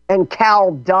and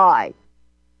Cao Dai.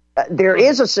 There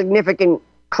is a significant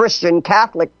Christian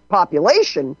Catholic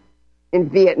population in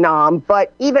Vietnam,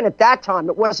 but even at that time,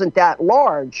 it wasn't that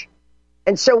large.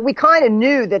 And so we kind of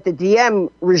knew that the Diem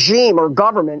regime or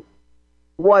government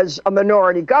was a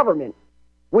minority government.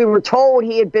 We were told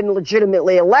he had been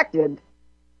legitimately elected,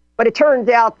 but it turned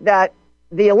out that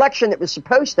the election that was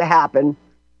supposed to happen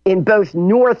in both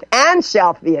North and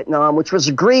South Vietnam, which was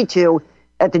agreed to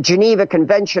at the Geneva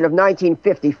Convention of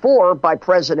 1954 by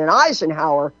President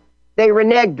Eisenhower, they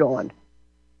reneged on.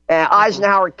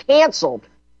 Eisenhower canceled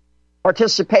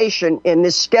participation in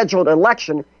this scheduled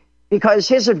election because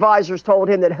his advisors told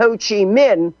him that Ho Chi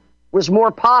Minh was more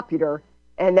popular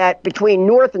and that between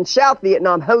North and South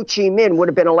Vietnam, Ho Chi Minh would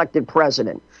have been elected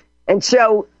president. And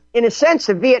so, in a sense,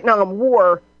 the Vietnam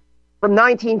War from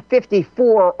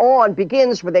 1954 on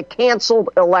begins with a canceled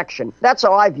election. That's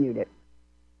how I viewed it.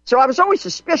 So I was always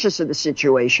suspicious of the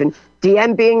situation,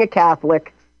 Diem being a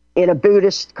Catholic in a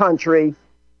Buddhist country,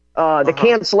 the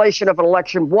cancellation of an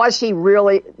election. Was he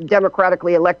really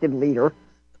democratically elected leader?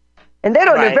 And then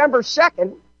on November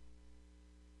 2nd,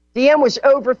 Diem was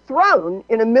overthrown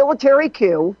in a military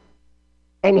coup,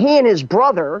 and he and his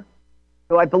brother,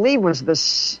 who I believe was the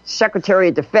Secretary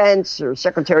of Defense or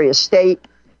Secretary of State,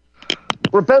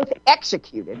 were both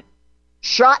executed,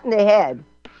 shot in the head,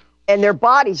 and their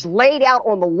bodies laid out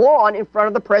on the lawn in front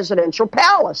of the presidential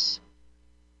palace.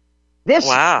 This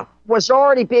was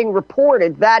already being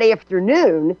reported that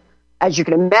afternoon. As you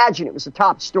can imagine, it was the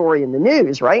top story in the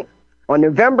news, right? On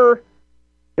November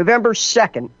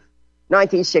 2nd,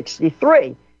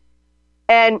 1963.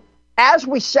 And as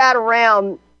we sat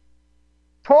around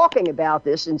talking about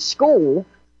this in school,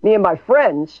 me and my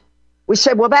friends, we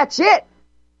said, well, that's it.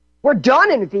 We're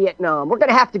done in Vietnam. We're going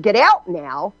to have to get out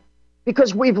now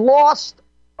because we've lost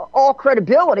all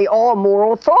credibility, all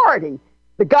moral authority.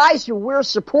 The guys who we're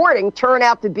supporting turn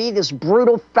out to be this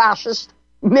brutal fascist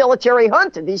military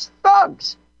junta, these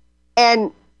thugs.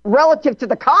 And relative to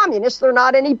the communists, they're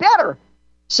not any better.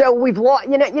 So we've lost,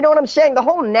 you know what I'm saying? The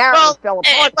whole narrative fell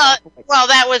apart. Well,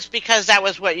 that was because that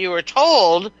was what you were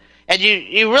told. And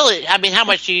you really, I mean, how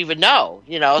much do you even know?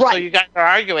 So you guys are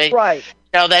arguing. Right.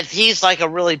 That he's like a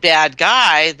really bad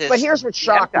guy. But here's what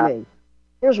shocked me.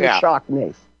 Shocked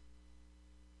me.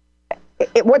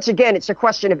 Once again, it's a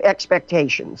question of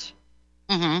expectations.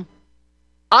 Mm-hmm.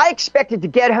 I expected to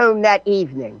get home that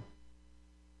evening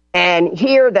and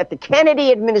hear that the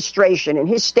Kennedy administration and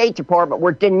his State Department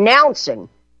were denouncing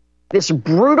this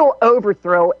brutal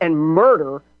overthrow and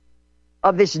murder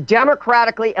of this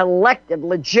democratically elected,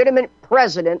 legitimate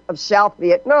president of South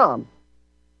Vietnam.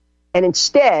 And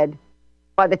instead,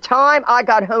 by the time I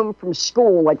got home from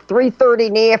school, like 3:30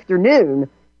 in the afternoon,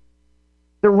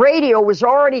 the radio was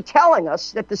already telling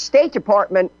us that the State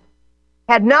Department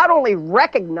had not only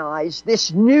recognized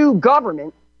this new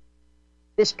government,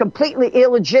 this completely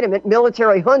illegitimate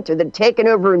military junta that had taken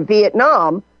over in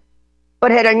Vietnam,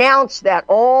 but had announced that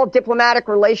all diplomatic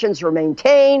relations were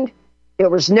maintained. There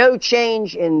was no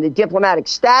change in the diplomatic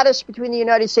status between the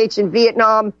United States and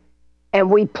Vietnam. And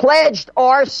we pledged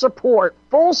our support,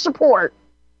 full support,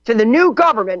 to the new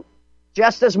government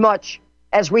just as much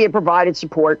as we had provided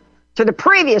support to the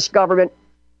previous government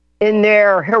in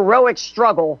their heroic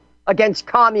struggle against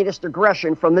communist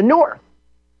aggression from the North.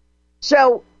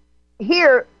 So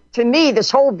here, to me, this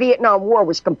whole Vietnam War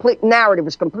narrative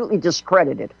was completely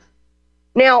discredited.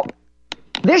 Now,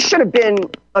 this should have been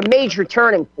a major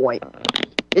turning point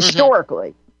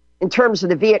historically in terms of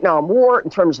the Vietnam War, in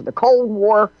terms of the Cold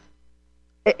War,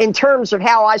 in terms of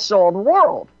how I saw the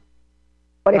world.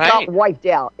 But it got wiped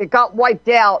out. It got wiped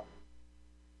out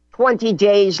 20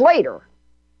 days later.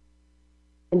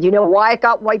 And do you know why it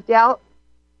got wiped out?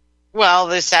 Well,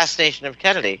 the assassination of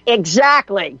Kennedy.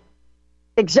 Exactly.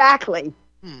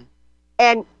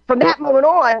 And from that moment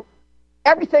on,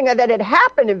 everything that had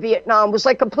happened in Vietnam was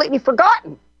like completely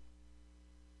forgotten.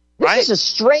 This is a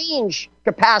strange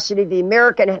capacity the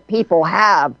American people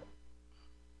have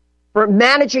for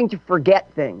managing to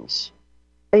forget things.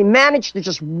 They managed to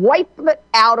just wipe it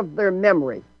out of their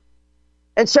memory.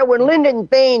 And so when Lyndon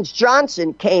Baines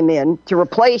Johnson came in to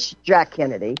replace Jack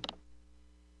Kennedy,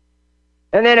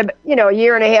 and then, a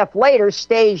year and a half later,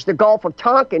 staged the Gulf of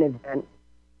Tonkin event,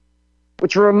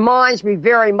 which reminds me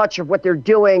very much of what they're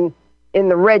doing in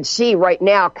the Red Sea right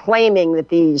now, claiming that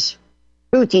these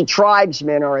Houthi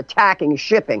tribesmen are attacking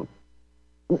shipping.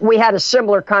 We had a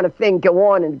similar kind of thing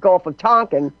go on in the Gulf of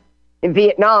Tonkin in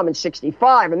Vietnam in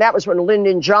 '65, and that was when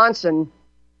Lyndon Johnson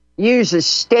used a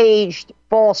staged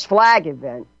false flag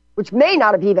event, which may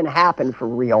not have even happened for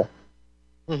real,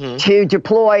 to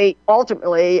deploy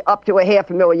ultimately up to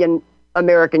 500,000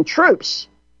 American troops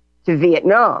to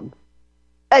Vietnam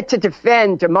to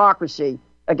defend democracy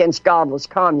against godless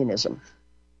communism.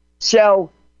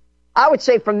 So I would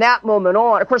say from that moment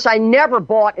on, of course, I never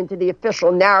bought into the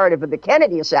official narrative of the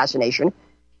Kennedy assassination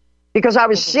because I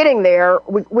was sitting there.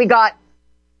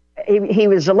 He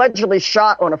was allegedly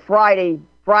shot on a Friday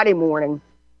morning.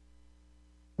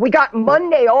 We got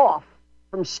Monday off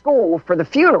from school for the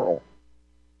funeral.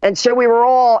 And so we were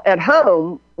all at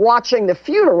home watching the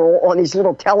funeral on these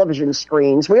little television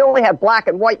screens. We only had black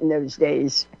and white in those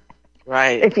days.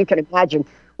 Right. If you can imagine.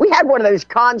 We had one of those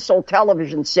console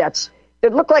television sets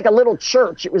that looked like a little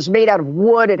church. It was made out of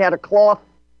wood. It had a cloth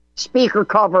speaker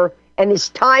cover and this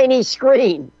tiny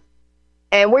screen.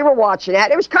 And we were watching that.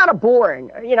 It was kind of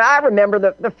boring. I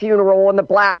remember the funeral and the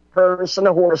black hearse and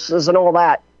the horses and all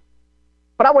that.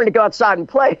 But I wanted to go outside and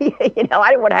play. I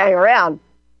didn't want to hang around.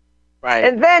 Right.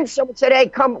 And then someone said, hey,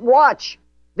 come watch.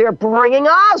 They're bringing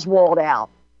Oswald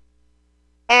out.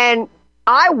 And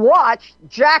I watched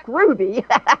Jack Ruby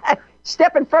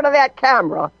step in front of that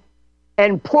camera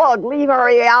and plug Lee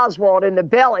Harvey Oswald in the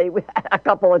belly a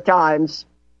couple of times.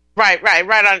 Right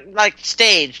on, like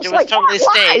staged. It was totally live,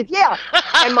 staged. Yeah.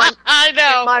 And I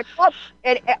know.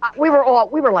 And we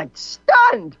were like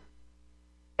stunned.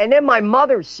 And then my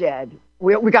mother said,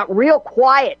 we got real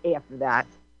quiet after that.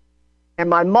 And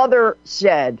my mother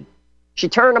said, she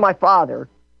turned to my father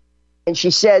and she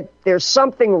said, there's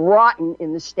something rotten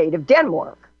in the state of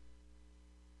Denmark.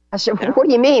 I said, what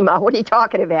do you mean, Ma? What are you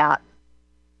talking about?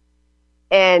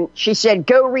 And she said,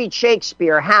 go read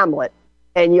Shakespeare, Hamlet,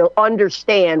 and you'll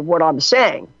understand what I'm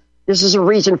saying. This is a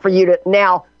reason for you to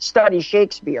now study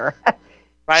Shakespeare.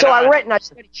 I went and I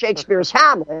studied Shakespeare's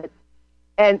Hamlet,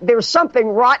 and there's something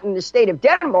rotten in the state of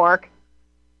Denmark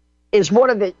is one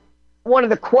of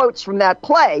the quotes from that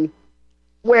play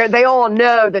where they all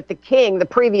know that the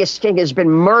previous king, has been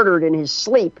murdered in his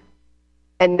sleep,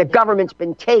 and the government's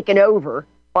been taken over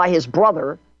by his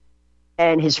brother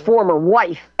and his former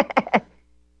wife,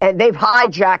 and they've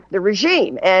hijacked the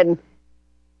regime. And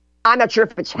I'm not sure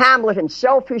if it's Hamlet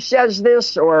himself who says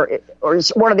this or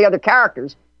it's one of the other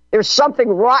characters. There's something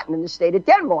rotten in the state of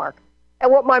Denmark.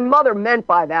 And what my mother meant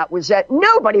by that was that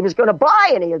nobody was going to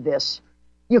buy any of this.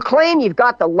 You claim you've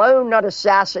got the lone nut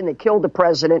assassin that killed the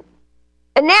president,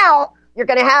 and now you're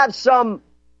going to have some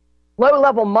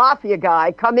low-level mafia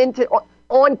guy come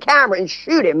on camera and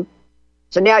shoot him.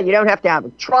 So now you don't have to have a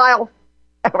trial,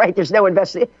 right? There's no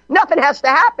investigation. Nothing has to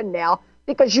happen now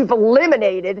because you've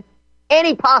eliminated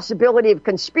any possibility of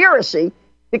conspiracy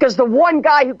because the one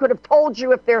guy who could have told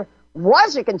you if there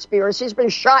was a conspiracy has been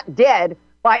shot dead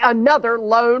by another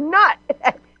lone nut.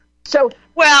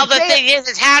 Well, the thing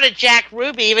is how did Jack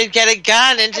Ruby even get a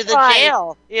gun into the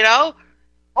jail?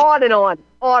 On and on.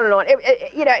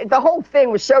 The whole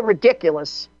thing was so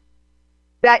ridiculous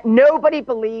that nobody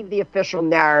believed the official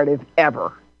narrative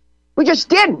ever. We just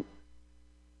didn't.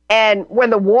 And when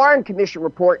the Warren Commission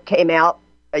report came out,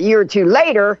 a year or two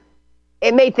later,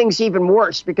 it made things even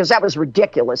worse because that was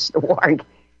ridiculous. The warrant.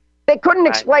 They couldn't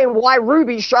explain why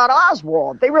Ruby shot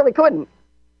Oswald. They really couldn't.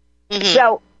 Mm-hmm.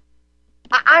 So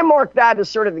I mark that as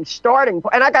sort of the starting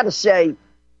point. And I got to say,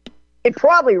 it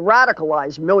probably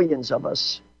radicalized millions of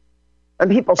us. And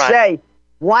people say,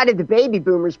 why did the baby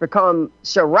boomers become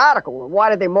so radical? And why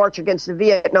did they march against the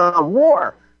Vietnam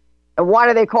War? And why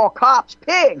do they call cops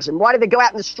pigs? And why did they go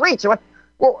out in the streets?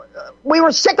 Well, we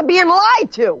were sick of being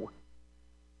lied to.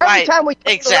 Every time we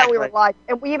talked about we were lied,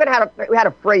 and we even had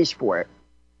a phrase for it.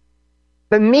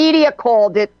 The media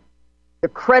called it the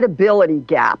credibility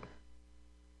gap.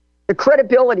 The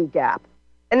credibility gap.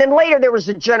 And then later there was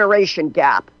a generation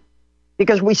gap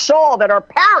because we saw that our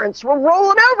parents were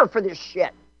rolling over for this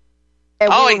shit. And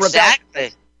we were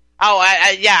exactly.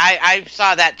 I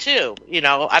saw that too.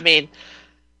 You're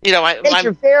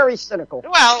very cynical.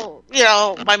 Well,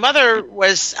 my mother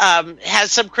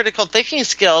has some critical thinking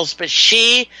skills, but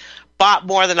she bought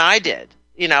more than I did.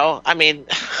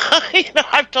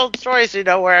 I've told stories,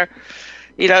 where,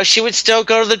 she would still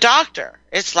go to the doctor.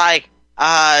 It's like,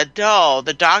 no,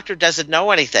 the doctor doesn't know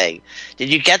anything. Did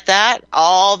you get that?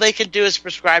 All they can do is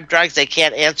prescribe drugs. They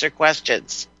can't answer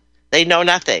questions. They know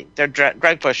nothing. They're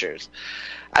drug pushers.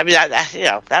 I mean,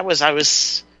 I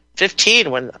was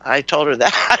 15 when I told her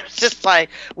that. I was just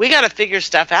like, we got to figure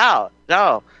stuff out.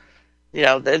 No,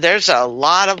 there's a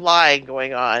lot of lying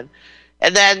going on.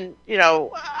 And then,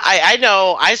 I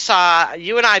know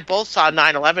you and I both saw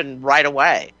 9/11 right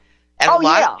away. And a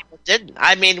lot of people didn't.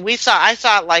 I mean, I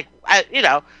saw it like,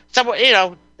 I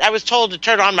was told to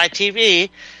turn on my TV,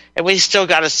 and we still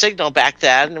got a signal back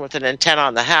then with an antenna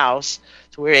on the house.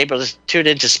 So we were able to tune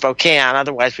into Spokane.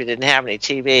 Otherwise, we didn't have any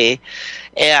TV.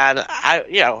 And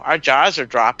our jaws are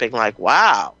dropping like,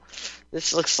 wow,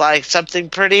 this looks like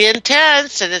something pretty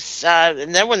intense. And it's,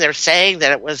 and then when they're saying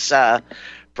that it was,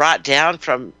 brought down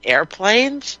from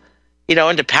airplanes,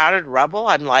 into powdered rubble,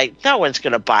 I'm like, no one's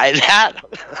going to buy that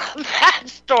that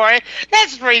story.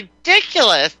 That's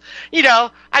ridiculous.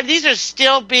 These are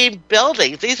steel beam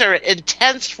buildings. These are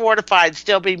intense fortified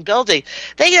steel beam buildings.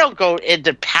 They don't go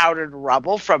into powdered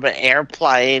rubble from an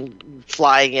airplane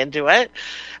flying into it.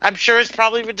 I'm sure it's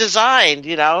probably designed,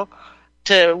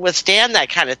 to withstand that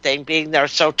kind of thing, being they're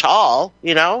so tall,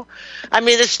 I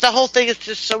mean, the whole thing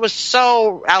was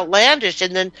so outlandish.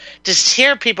 And then to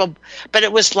hear people, but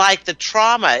it was like the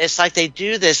trauma. It's like they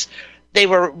do this, they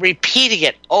were repeating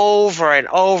it over and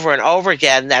over and over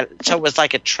again. So it was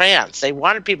like a trance. They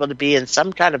wanted people to be in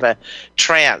some kind of a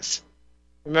trance.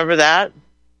 Remember that?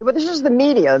 But this is the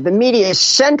media. The media's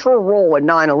central role in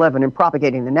 9/11 in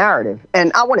propagating the narrative.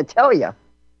 And I want to tell you,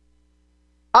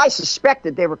 I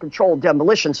suspected they were controlled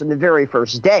demolitions from the very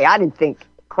first day. I didn't think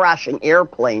crashing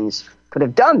airplanes could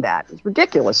have done that. It's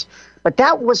ridiculous. But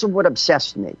that wasn't what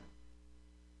obsessed me.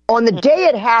 On the day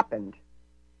it happened,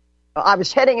 I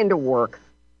was heading into work,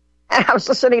 and I was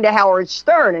listening to Howard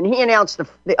Stern, and he announced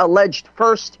the alleged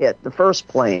first hit, the first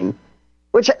plane,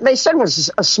 which they said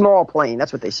was a small plane.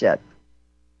 That's what they said.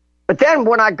 But then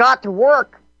when I got to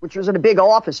work, which was in a big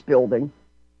office building,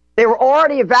 they were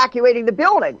already evacuating the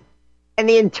building. And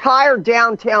the entire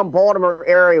downtown Baltimore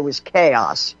area was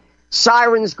chaos.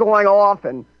 Sirens going off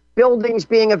and buildings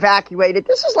being evacuated.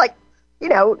 This is like,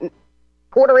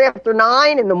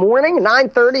 9:15 in the morning,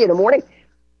 9:30 in the morning.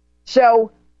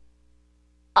 So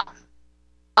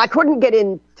I couldn't get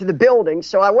into the building,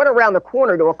 so I went around the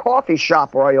corner to a coffee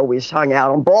shop where I always hung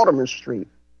out on Baltimore Street.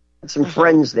 Had some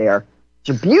friends there. It's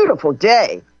a beautiful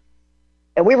day.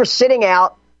 And we were sitting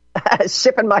out,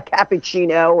 sipping my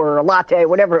cappuccino or a latte,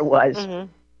 whatever it was. Mm-hmm.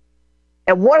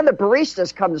 And one of the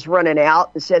baristas comes running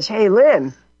out and says, "Hey,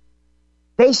 Lynn,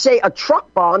 they say a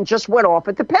truck bomb just went off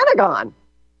at the Pentagon."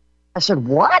 I said,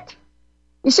 "What?"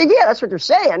 He said, "Yeah, that's what they're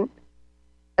saying."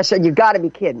 I said, "You got to be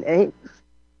kidding." And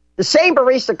the same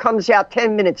barista comes out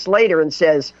 10 minutes later and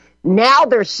says, "Now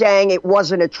they're saying it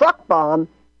wasn't a truck bomb.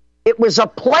 It was a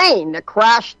plane that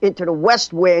crashed into the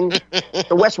west wing,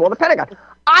 the west wall of the Pentagon."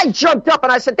 I jumped up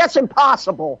and I said, "That's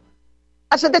impossible."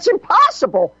 I said, "That's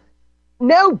impossible.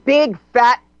 No big,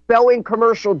 fat Boeing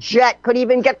commercial jet could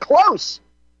even get close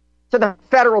to the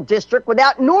federal district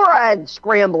without NORAD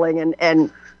scrambling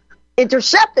and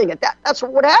intercepting it. That's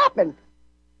what would happen."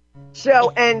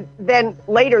 So, and then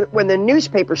later when the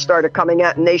newspapers started coming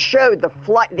out and they showed the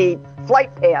flight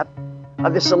path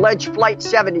of this alleged Flight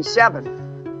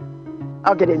 77.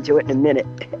 I'll get into it in a minute.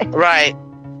 Right.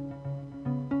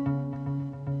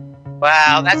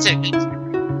 Wow, that's it.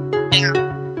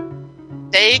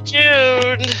 Stay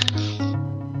tuned.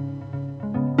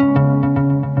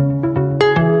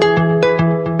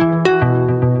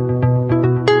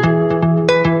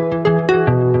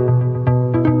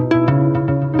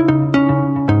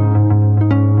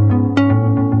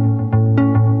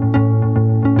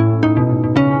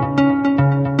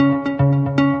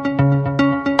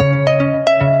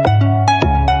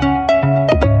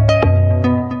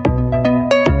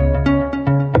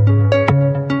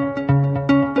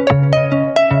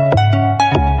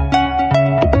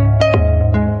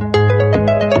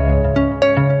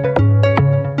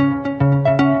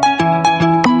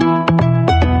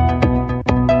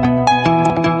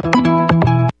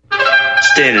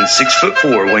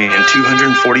 6'4", weighing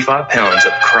 245 pounds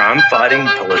of crime-fighting,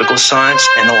 political science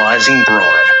analyzing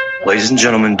brawn. Ladies and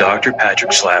gentlemen, Dr.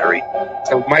 Patrick Slattery.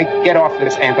 So, Mike, get off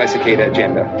this anti-cicada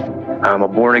agenda. I'm a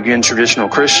born-again traditional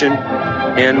Christian,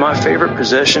 and my favorite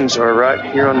possessions are right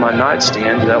here on my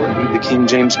nightstand. That would be the King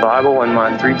James Bible and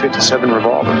my .357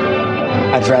 revolver.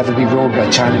 I'd rather be ruled by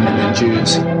Chinamen than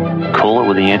Jews. Cool it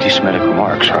with the anti-Semitic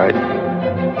remarks, right?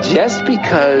 Just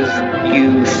because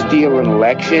you steal an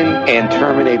election and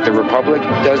terminate the Republic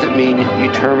doesn't mean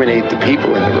you terminate the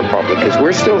people in the Republic, because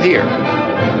we're still here.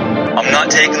 I'm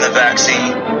not taking the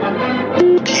vaccine.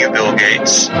 You, Bill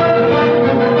Gates.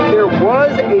 There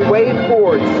was a way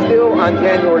forward still on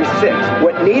January 6th.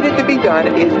 What needed to be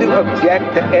done is to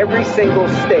object to every single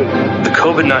state. The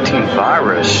COVID-19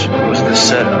 virus was the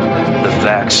setup. The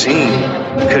vaccine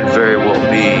could very well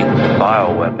be a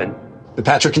bioweapon. The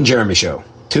Patrick and Jeremy Show,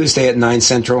 Tuesday at 9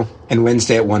 Central and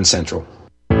Wednesday at 1 Central.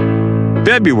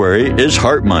 February is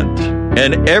Heart Month,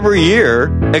 and every year,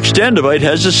 Extendivite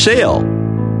has a sale.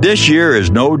 This year is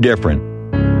no different.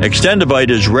 Extendivite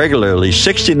is regularly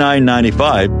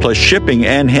 $69.95 plus shipping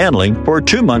and handling for a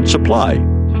 2-month supply.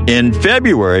 In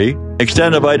February,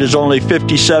 Extendivite is only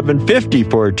 $57.50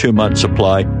 for a 2-month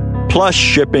supply plus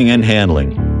shipping and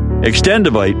handling.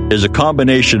 Extendivite is a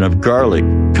combination of garlic,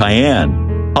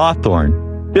 cayenne,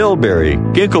 hawthorn, bilberry,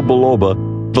 ginkgo biloba,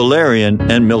 valerian,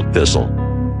 and milk thistle.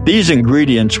 These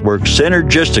ingredients work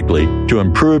synergistically to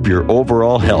improve your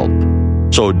overall health.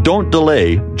 So don't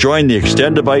delay. Join the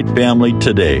Extendivite family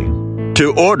today.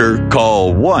 To order,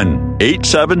 call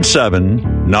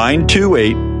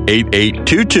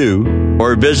 1-877-928-8822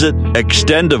 or visit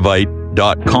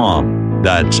extendivite.com.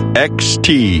 That's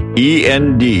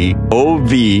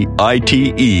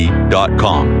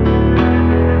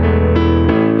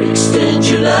XTENDOVITE.com. Extend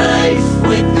your life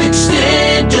with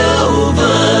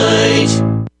Extendovite.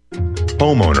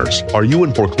 Homeowners, are you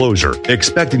in foreclosure,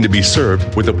 expecting to be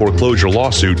served with a foreclosure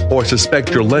lawsuit, or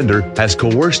suspect your lender has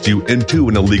coerced you into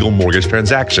an illegal mortgage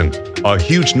transaction? A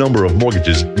huge number of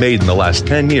mortgages made in the last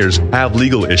 10 years have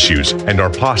legal issues and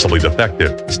are possibly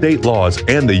defective. State laws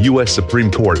and the U.S. Supreme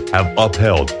Court have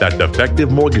upheld that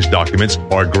defective mortgage documents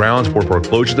are grounds for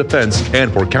foreclosure defense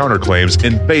and for counterclaims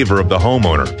in favor of the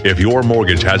homeowner. If your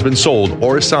mortgage has been sold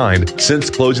or assigned since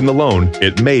closing the loan,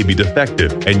 it may be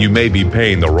defective and you may be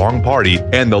paying the wrong party,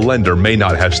 and the lender may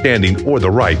not have standing or the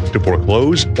right to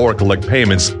foreclose or collect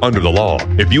payments under the law.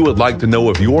 If you would like to know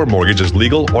if your mortgage is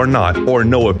legal or not, or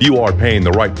know if you are paying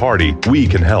the right party, we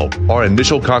can help. Our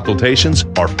initial consultations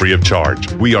are free of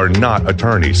charge. We are not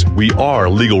attorneys. We are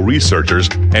legal researchers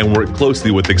and work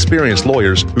closely with experienced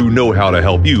lawyers who know how to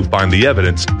help you find the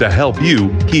evidence to help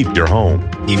you keep your home.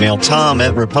 Email Tom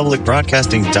at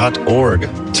republicbroadcasting.org.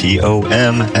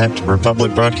 TOM at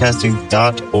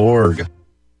republicbroadcasting.org.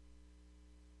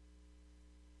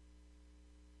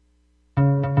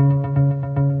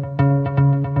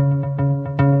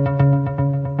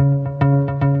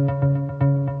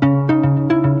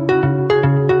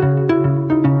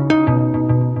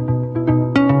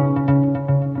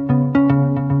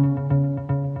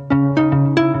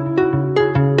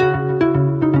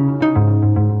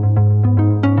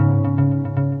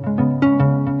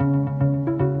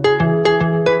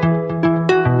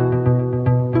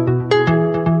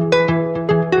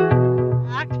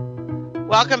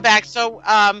 Welcome back. So,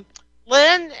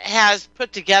 Lynn has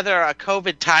put together a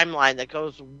COVID timeline that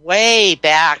goes way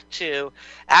back to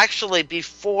actually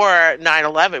before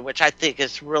 9/11, which I think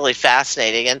is really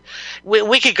fascinating. And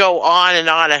we could go on and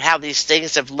how these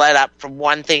things have led up from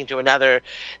one thing to another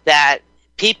that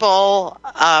people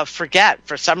forget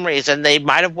for some reason. They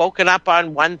might have woken up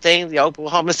on one thing, the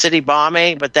Oklahoma City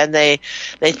bombing, but then they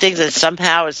think that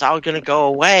somehow it's all going to go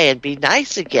away and be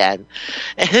nice again.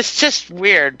 And it's just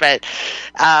weird. But,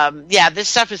 this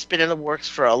stuff has been in the works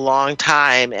for a long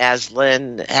time, as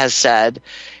Lynn has said.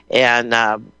 And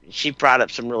she brought up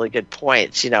some really good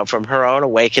points, from her own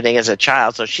awakening as a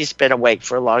child. So she's been awake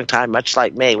for a long time, much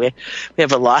like me. We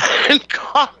have a lot in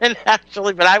common,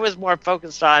 actually. But I was more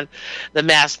focused on the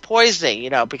mass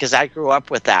poisoning, because I grew up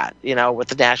with that, with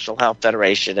the National Health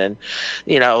Federation and,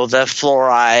 the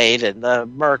fluoride and the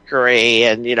mercury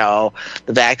and, the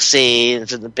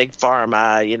vaccines and the big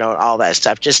pharma, all that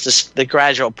stuff. Just the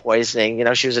gradual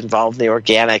poisoning. She was involved in the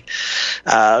organic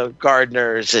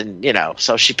gardeners and,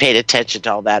 so she paid attention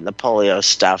to all that. And the polio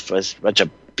stuff was a bunch of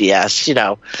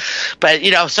BS, But,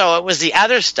 so it was the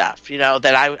other stuff,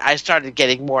 that I started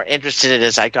getting more interested in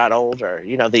as I got older,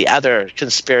 the other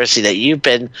conspiracy that you've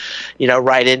been,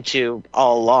 right into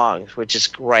all along, which is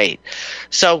great.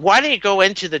 So why don't you go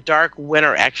into the dark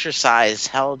winter exercise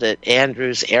held at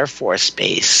Andrews Air Force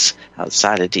Base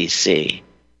outside of D.C.?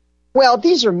 Well,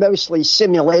 these are mostly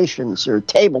simulations or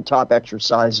tabletop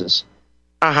exercises.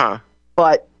 Uh-huh.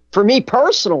 But for me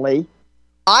personally,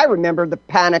 I remember the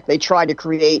panic they tried to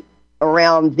create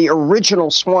around the original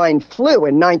swine flu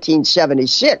in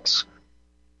 1976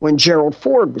 when Gerald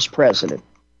Ford was president.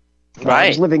 Right. I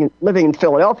was living in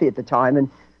Philadelphia at the time, and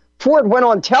Ford went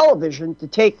on television to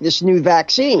take this new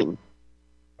vaccine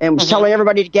and was telling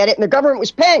everybody to get it, and the government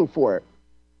was paying for it.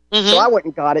 So I went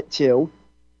and got it, too.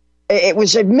 It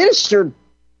was administered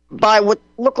by what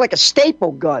looked like a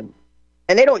staple gun,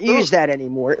 and they don't use that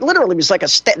anymore. It literally was like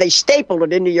they stapled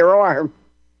it into your arm.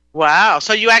 Wow.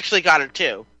 So you actually got it,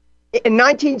 too? In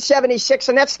 1976,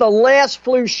 and that's the last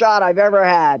flu shot I've ever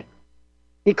had,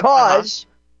 because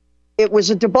it was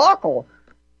a debacle.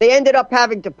 They ended up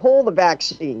having to pull the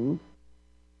vaccine.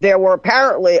 There were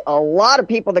apparently a lot of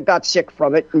people that got sick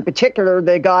from it. In particular,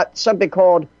 they got something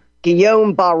called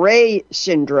Guillain-Barré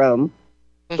syndrome,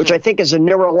 which I think is a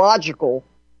neurological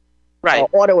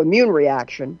autoimmune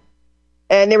reaction.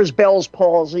 And there was Bell's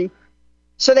palsy.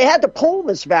 So they had to pull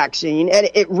this vaccine, and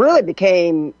it really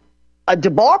became a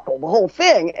debacle, the whole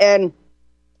thing. And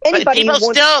anybody but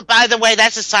people still, by the way,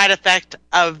 that's a side effect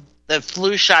of the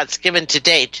flu shots given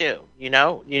today, too. You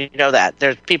know that.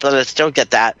 There's people that still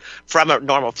get that from a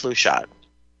normal flu shot.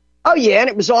 Oh, yeah, and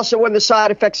it was also one of the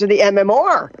side effects of the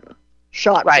MMR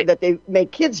shot that they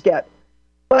make kids get.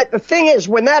 But the thing is,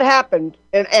 when that happened,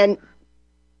 and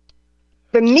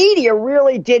the media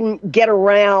really didn't get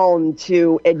around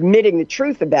to admitting the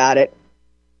truth about it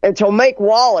until Mike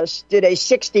Wallace did a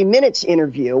 60 Minutes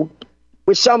interview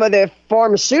with some of the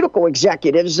pharmaceutical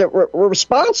executives that were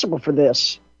responsible for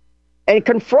this and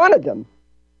confronted them.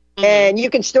 And you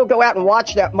can still go out and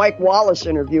watch that Mike Wallace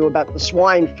interview about the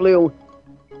swine flu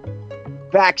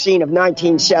vaccine of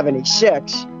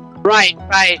 1976. Right.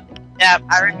 Yeah,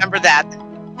 I remember that.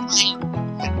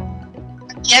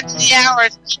 Get to the hour.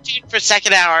 Stay tuned for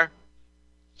second hour.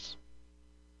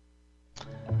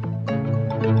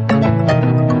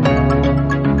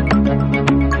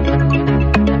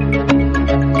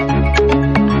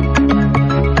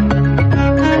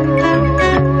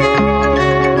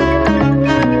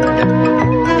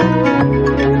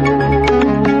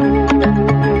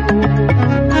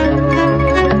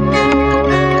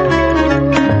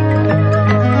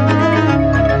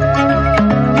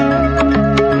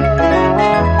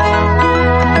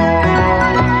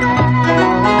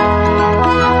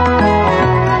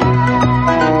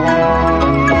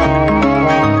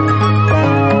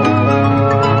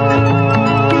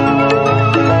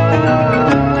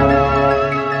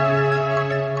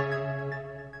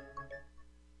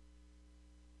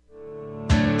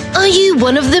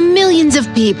 One of the millions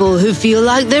of people who feel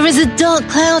like there is a dark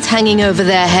cloud hanging over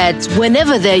their heads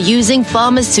whenever they're using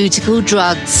pharmaceutical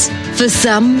drugs. For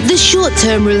some, the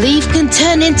short-term relief can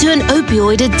turn into an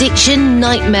opioid addiction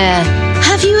nightmare.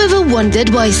 Have you ever wondered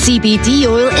why CBD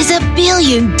oil is a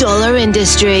billion-dollar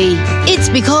industry? It's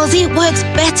because it works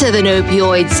better than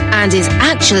opioids and is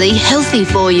actually healthy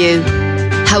for you.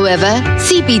 However,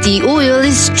 CBD oil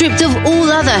is stripped of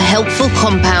all other helpful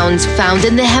compounds found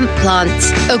in the hemp plant.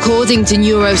 According to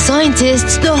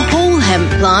neuroscientists, the whole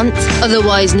hemp plant,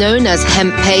 otherwise known as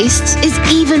hemp paste, is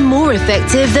even more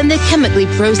effective than the chemically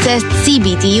processed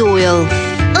CBD oil.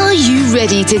 Are you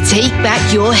ready to take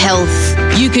back your health?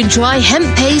 You can try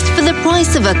hemp paste for the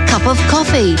price of a cup of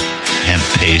coffee.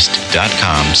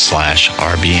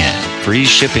 hemppaste.com/RBN. Free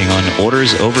shipping on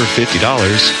orders over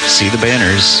 $50. See the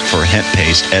banners for hemp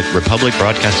paste at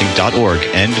republicbroadcasting.org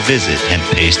and visit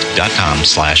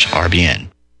hemppaste.com/RBN.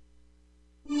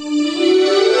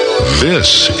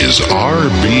 This is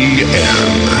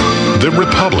RBN, the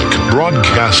Republic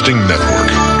Broadcasting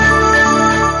Network.